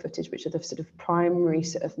photographic footage, which are the sort of primary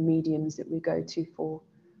sort of mediums that we go to for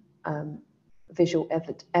visual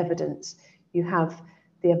evidence, you have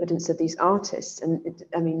the evidence of these artists. And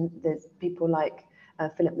there's people like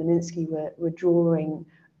Philip Meninsky were drawing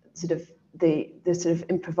sort of the sort of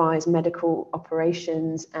improvised medical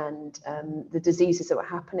operations and the diseases that were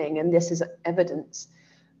happening, and this is evidence.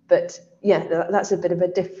 But yeah, that's a bit of a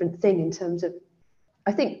different thing in terms of,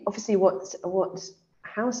 I think obviously what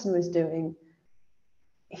Howson was doing,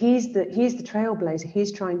 he's the trailblazer.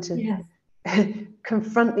 He's trying to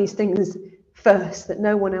confront these things first, that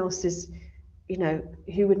no one else is,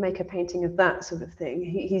 who would make a painting of that sort of thing.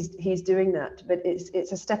 He's doing that, but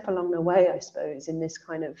it's a step along the way, I suppose, in this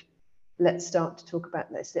kind of, let's start to talk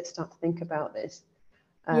about this, let's start to think about this.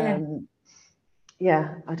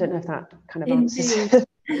 Yeah, I don't know if that kind of answers.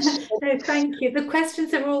 No, thank you. The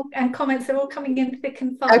questions are all, and comments are all coming in thick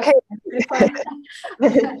and fast. Okay.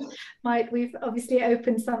 We've obviously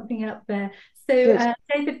opened something up there. So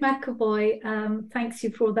David McAvoy thanks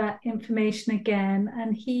you for all that information again,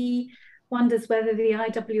 and he wonders whether the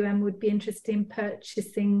IWM would be interested in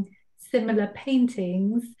purchasing similar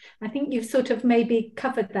paintings. I think you've sort of maybe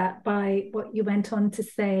covered that by what you went on to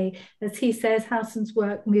say. As he says, Howson's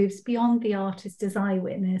work moves beyond the artist as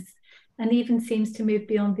eyewitness, and even seems to move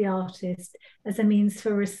beyond the artist as a means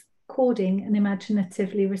for recording and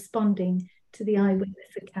imaginatively responding to the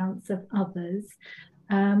eyewitness accounts of others.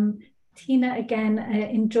 Tina again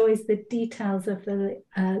enjoys the details of the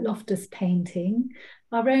Loftus painting.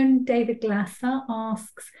 Our own David Glasser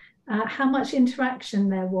asks how much interaction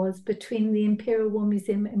there was between the Imperial War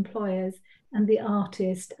Museum employers and the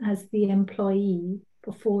artist as the employee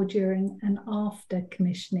before, during, and after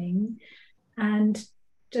commissioning. And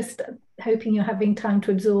just hoping you're having time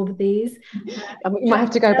to absorb these. We might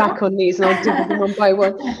have to go back on these, and I'll do them one by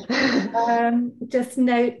one. Just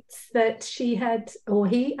notes that she had, or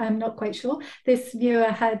he, I'm not quite sure, this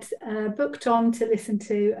viewer had booked on to listen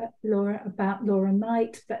to Laura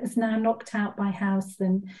Knight, but is now knocked out by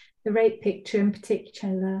Howson, the rape picture in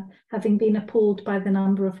particular, having been appalled by the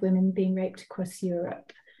number of women being raped across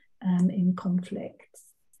Europe in conflicts.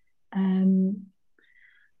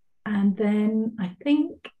 And then I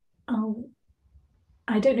think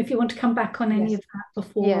I don't know if you want to come back on any of that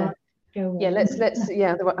before. Go Yeah, on.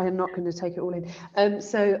 yeah, I'm not going to take it all in.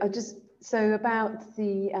 So about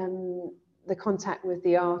the contact with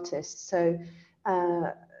the artists. So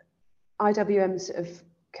IWM sort of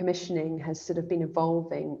commissioning has sort of been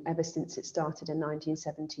evolving ever since it started in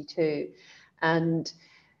 1972. And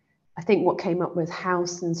I think what came up with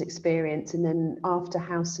Howson's experience, and then after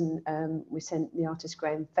Howson, we sent the artist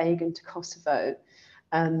Graham Fagan to Kosovo.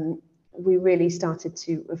 We really started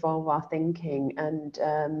to evolve our thinking,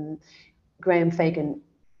 and Graham Fagan,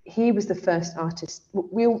 he was the first artist.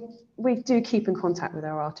 We do keep in contact with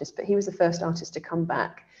our artists, but he was the first artist to come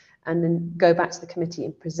back and then go back to the committee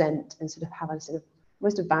and present and sort of have a sort of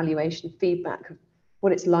almost evaluation, feedback of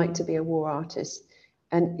what it's like to be a war artist.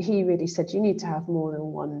 And he really said, you need to have more than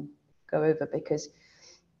one go over, because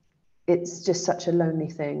it's just such a lonely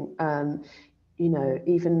thing. You know,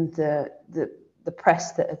 even the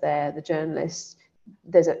press that are there, the journalists,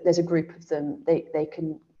 there's a group of them. They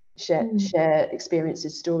can share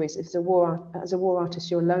experiences, stories. As a war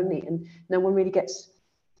artist, you're lonely, and no one really gets.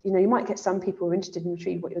 You know, you might get some people who are interested and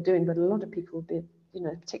intrigued what you're doing, but a lot of people will be, you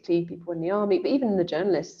know, particularly people in the army, but even the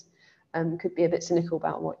journalists could be a bit cynical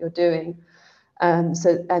about what you're doing.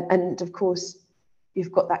 And of course,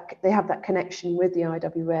 you've got that. They have that connection with the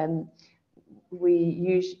IWM. We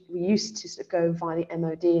used to sort of go via the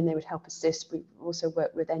MOD, and they would help assist. We also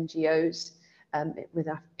worked with NGOs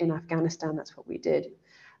in Afghanistan. That's what we did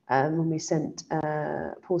when we sent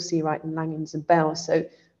Paul Seawright and Langens and Bell. So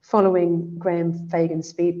following Graham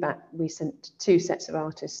Fagan's feedback, we sent 2 sets of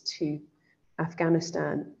artists to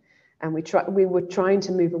Afghanistan, and we were trying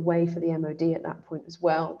to move away for the MOD at that point as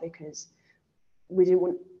well, because we didn't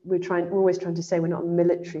want. We're always trying to say we're not a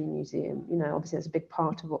military museum. You know, obviously that's a big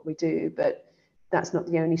part of what we do, but that's not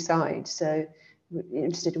the only side. So we're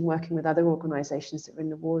interested in working with other organisations that are in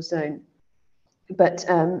the war zone. But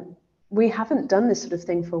we haven't done this sort of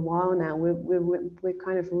thing for a while now. We're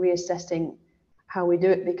kind of reassessing how we do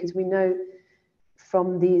it, because we know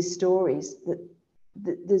from these stories that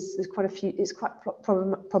there's quite a few. It's quite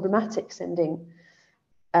problematic sending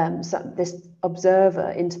this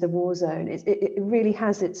observer into the war zone. It really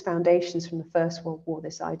has its foundations from the First World War,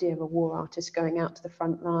 this idea of a war artist going out to the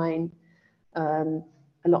front line. A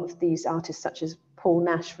lot of these artists, such as Paul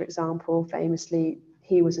Nash, for example, famously,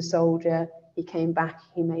 he was a soldier, he came back,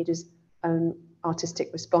 he made his own artistic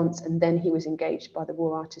response, and then he was engaged by the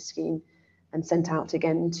War Artist Scheme and sent out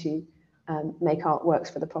again to make artworks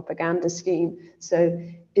for the propaganda scheme. So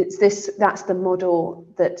that's the model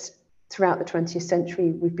that throughout the 20th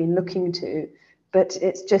century we've been looking to, but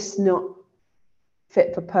it's just not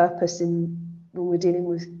fit for purpose when we're dealing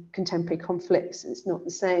with contemporary conflicts. It's not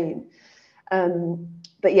the same.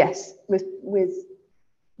 But yes, with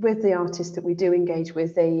the artists that we do engage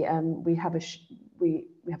with, we have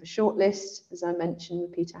a short list, as I mentioned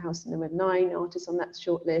with Peter Howson. There were 9 artists on that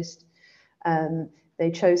short list.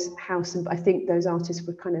 They chose Howson, but I think those artists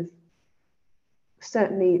were kind of,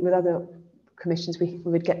 certainly with other commissions, we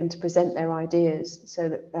would get them to present their ideas, so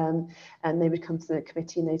that and they would come to the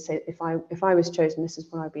committee and they'd say, if I was chosen, this is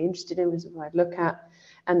what I'd be interested in, this is what I'd look at.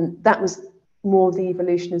 And that was more the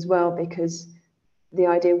evolution as well, because the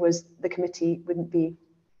idea was the committee wouldn't be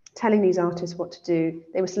telling these artists what to do.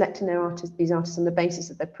 They were selecting these artists on the basis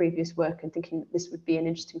of their previous work and thinking that this would be an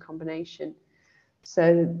interesting combination.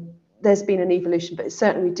 So there's been an evolution, but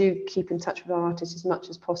certainly we do keep in touch with our artists as much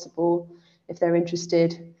as possible if they're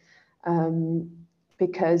interested,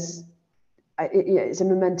 because it's a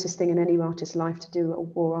momentous thing in any artist's life to do a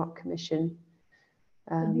war art commission.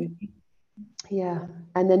 Yeah,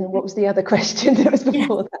 and then what was the other question that was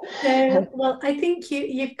before that? So, well, I think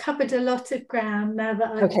you've covered a lot of ground now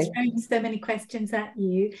that I've thrown so many questions at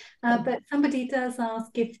you. But somebody does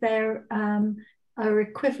ask if there are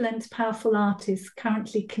equivalent powerful artists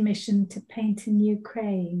currently commissioned to paint in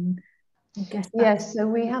Ukraine. I guess. Yes, so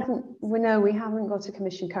we haven't got a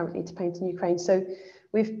commission currently to paint in Ukraine. So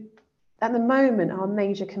at the moment, our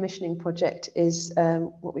major commissioning project is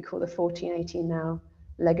what we call the 1418 Now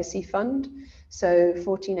Legacy Fund. So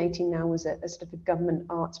 1418 Now was a sort of a government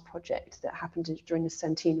arts project that happened during the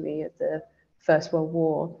centenary of the First World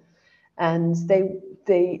War. And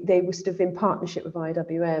they were sort of in partnership with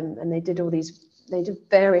IWM, and they did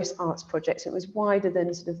various arts projects. It was wider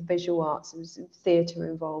than sort of visual arts. There was theatre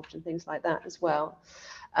involved and things like that as well.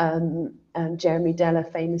 And Jeremy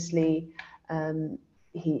Deller famously,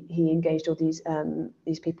 he engaged all these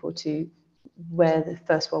people to wear the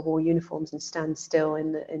First World War uniforms and stand still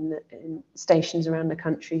in stations around the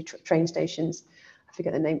country, train stations. I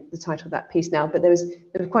forget the title of that piece now, but there was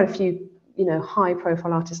quite a few,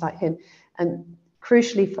 high-profile artists like him. And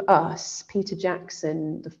crucially for us, Peter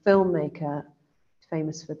Jackson, the filmmaker,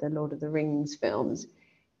 famous for the Lord of the Rings films.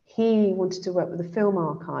 He wanted to work with the film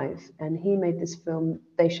archive, and he made this film,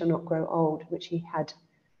 They Shall Not Grow Old, which he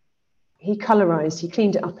colorized, he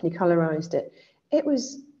cleaned it up and he colorized it. It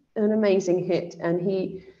was an amazing hit, and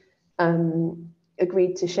he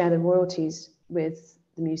agreed to share the royalties with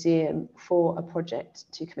the museum for a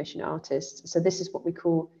project to commission artists. So this is what we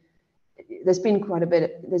call, there's been a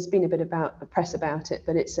bit about a press about it,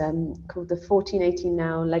 but it's called the 1418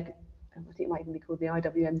 Now, I think it might even be called the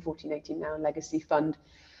IWM 1418 Now Legacy Fund.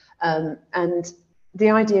 And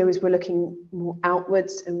the idea is we're looking more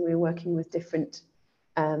outwards, and we're working with different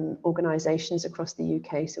organisations across the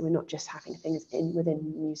UK. So we're not just having things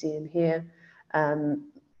within the museum here.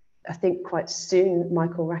 I think quite soon,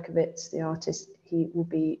 Michael Rakowitz, the artist, he will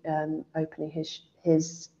be opening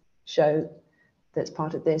his show that's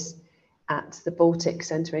part of this at the Baltic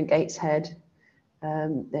Centre in Gateshead.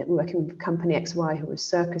 They're working with Company XY, who is a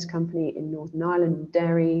circus company in Northern Ireland, in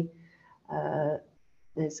Derry.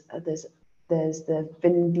 There's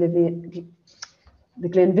the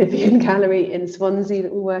Glenvivian Gallery in Swansea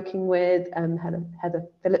that we're working with. Heather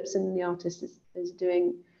Phillipson, the artist, is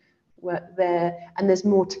doing work there, and there's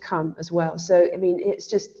more to come as well. So I mean, it's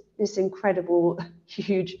just this incredible,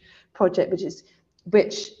 huge project,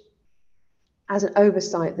 which as an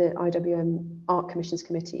oversight, the IWM Art Commissions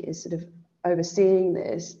Committee is sort of overseeing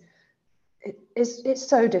this. It's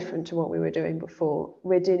so different to what we were doing before.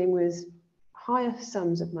 We're dealing with higher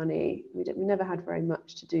sums of money. We never had very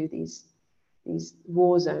much to do these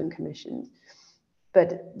war zone commissions,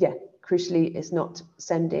 but yeah, crucially, it's not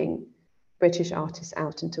sending British artists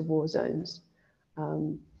out into war zones.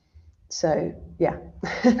 So yeah,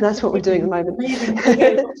 that's what we're doing at the moment.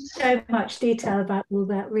 Amazing. So much detail about all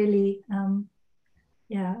that. Really,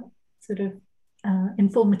 sort of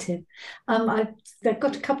informative. I've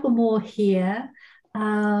got a couple more here.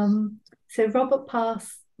 So Robert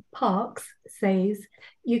Parks says,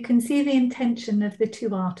 you can see the intention of the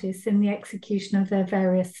two artists in the execution of their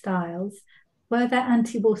various styles. Were there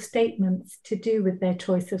anti-war statements to do with their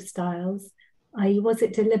choice of styles? I.e., was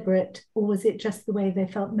it deliberate, or was it just the way they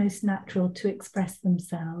felt most natural to express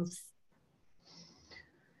themselves?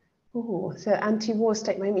 Oh, so anti-war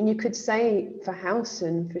statement. I mean, you could say for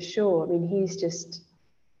Howson, for sure. I mean, he's just,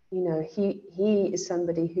 he is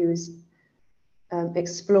somebody who's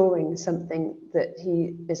exploring something that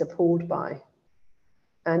he is appalled by.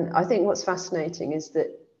 And I think what's fascinating is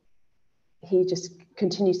that he just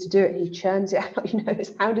continues to do it. He churns it out.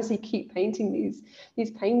 How does he keep painting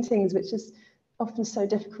these paintings, which is often so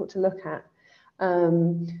difficult to look at?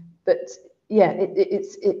 But yeah,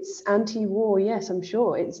 it's anti-war. Yes, I'm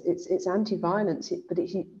sure it's anti-violence. But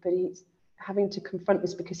he's having to confront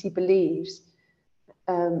this because he believes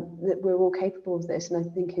that we're all capable of this. And I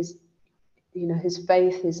think his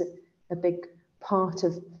faith is a big part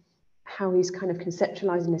of how he's kind of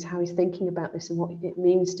conceptualizing this, how he's thinking about this, and what it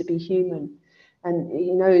means to be human. And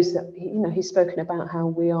he knows that he's spoken about how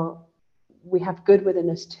we have good within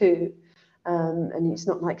us too. And it's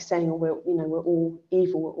not like saying, we're all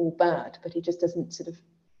evil, we're all bad, but he just doesn't sort of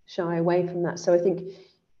shy away from that. So I think,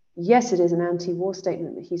 yes, it is an anti-war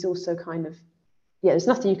statement, but he's also kind of, there's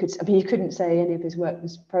nothing you couldn't say any of his work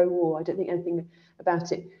was pro-war. I don't think anything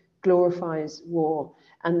about it glorifies war.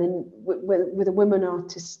 And then with a woman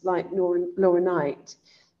artist like Laura Knight,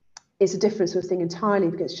 it's a different sort of thing entirely,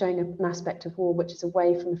 because it's showing an aspect of war which is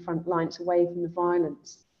away from the front line, it's away from the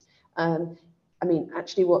violence. I mean,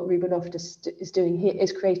 actually what Ruben Loftus is doing here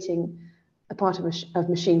is creating a part of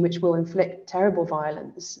machine which will inflict terrible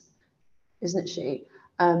violence, isn't she?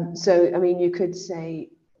 So, I mean, you could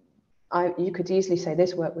easily say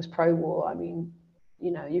this work was pro-war. I mean,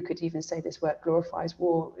 you could even say this work glorifies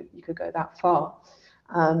war. You could go that far.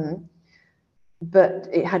 But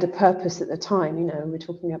it had a purpose at the time. We're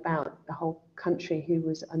talking about a whole country who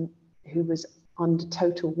was under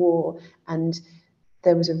total war, and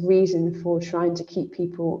there was a reason for trying to keep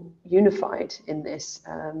people unified in this.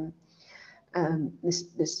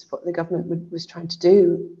 This what the government was trying to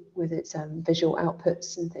do with its visual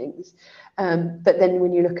outputs and things. But then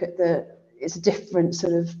when you look at it's a different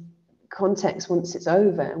sort of context once it's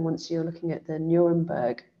over, and once you're looking at the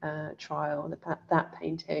Nuremberg trial, that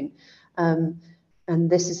painting. And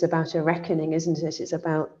this is about a reckoning, isn't it? It's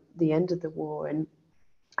about the end of the war, and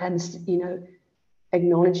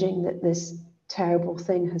acknowledging that this terrible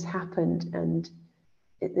thing has happened, and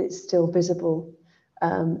it's still visible,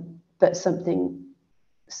 but something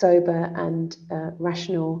sober and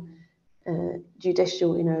rational,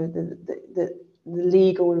 judicial. The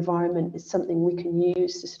legal environment is something we can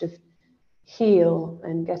use to sort of heal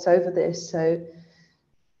and get over this. So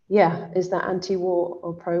yeah, is that anti-war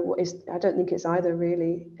or pro-war? I don't think it's either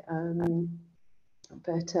really.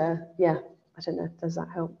 But yeah, I don't know. Does that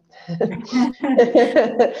help?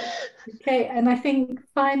 Okay, and I think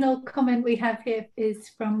final comment we have here is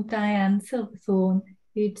from Diane Silverthorne,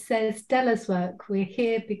 who says, Della's work, we're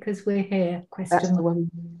here because we're here, That's question the mark.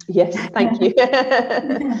 one. Yes, thank you.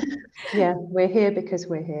 Yeah, we're here because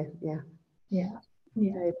we're here. Yeah, Yeah,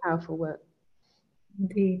 yeah. very powerful work.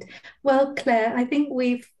 Indeed. Well, Claire, I think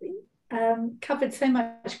we've covered so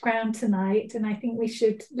much ground tonight, and I think we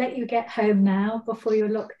should let you get home now before you're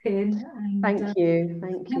locked in. And Thank you.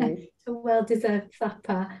 Thank you. a well-deserved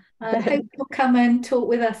supper. I hope you'll come and talk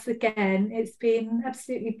with us again. It's been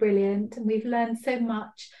absolutely brilliant, and we've learned so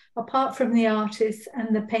much, apart from the artists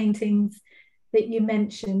and the paintings that you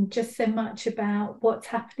mentioned, just so much about what's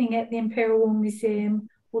happening at the Imperial War Museum,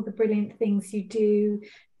 all the brilliant things you do,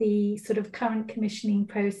 the sort of current commissioning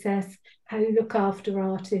process, how you look after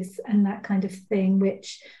artists and that kind of thing,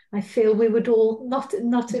 which I feel we would all not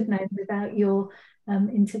have known without your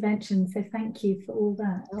intervention. So thank you for all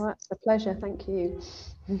that. Oh, that's a pleasure. Thank you.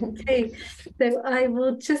 Okay, so I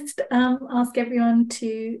will just ask everyone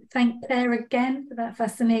to thank Claire again for that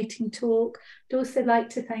fascinating talk. I'd also like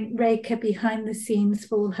to thank Reka behind the scenes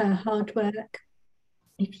for all her hard work.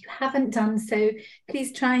 If you haven't done so,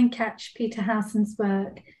 please try and catch Peter Howson's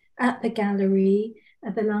work at the gallery.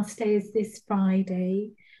 The last day is this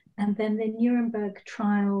Friday. And then the Nuremberg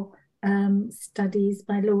trial studies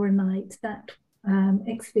by Laura Knight, that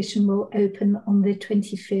exhibition will open on the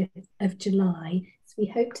 25th of July. So we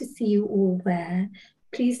hope to see you all there.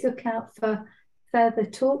 Please look out for further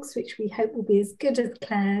talks, which we hope will be as good as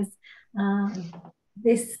Claire's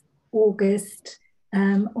this August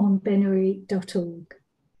on benuri.org.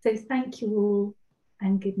 So thank you all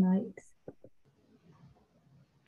and good night.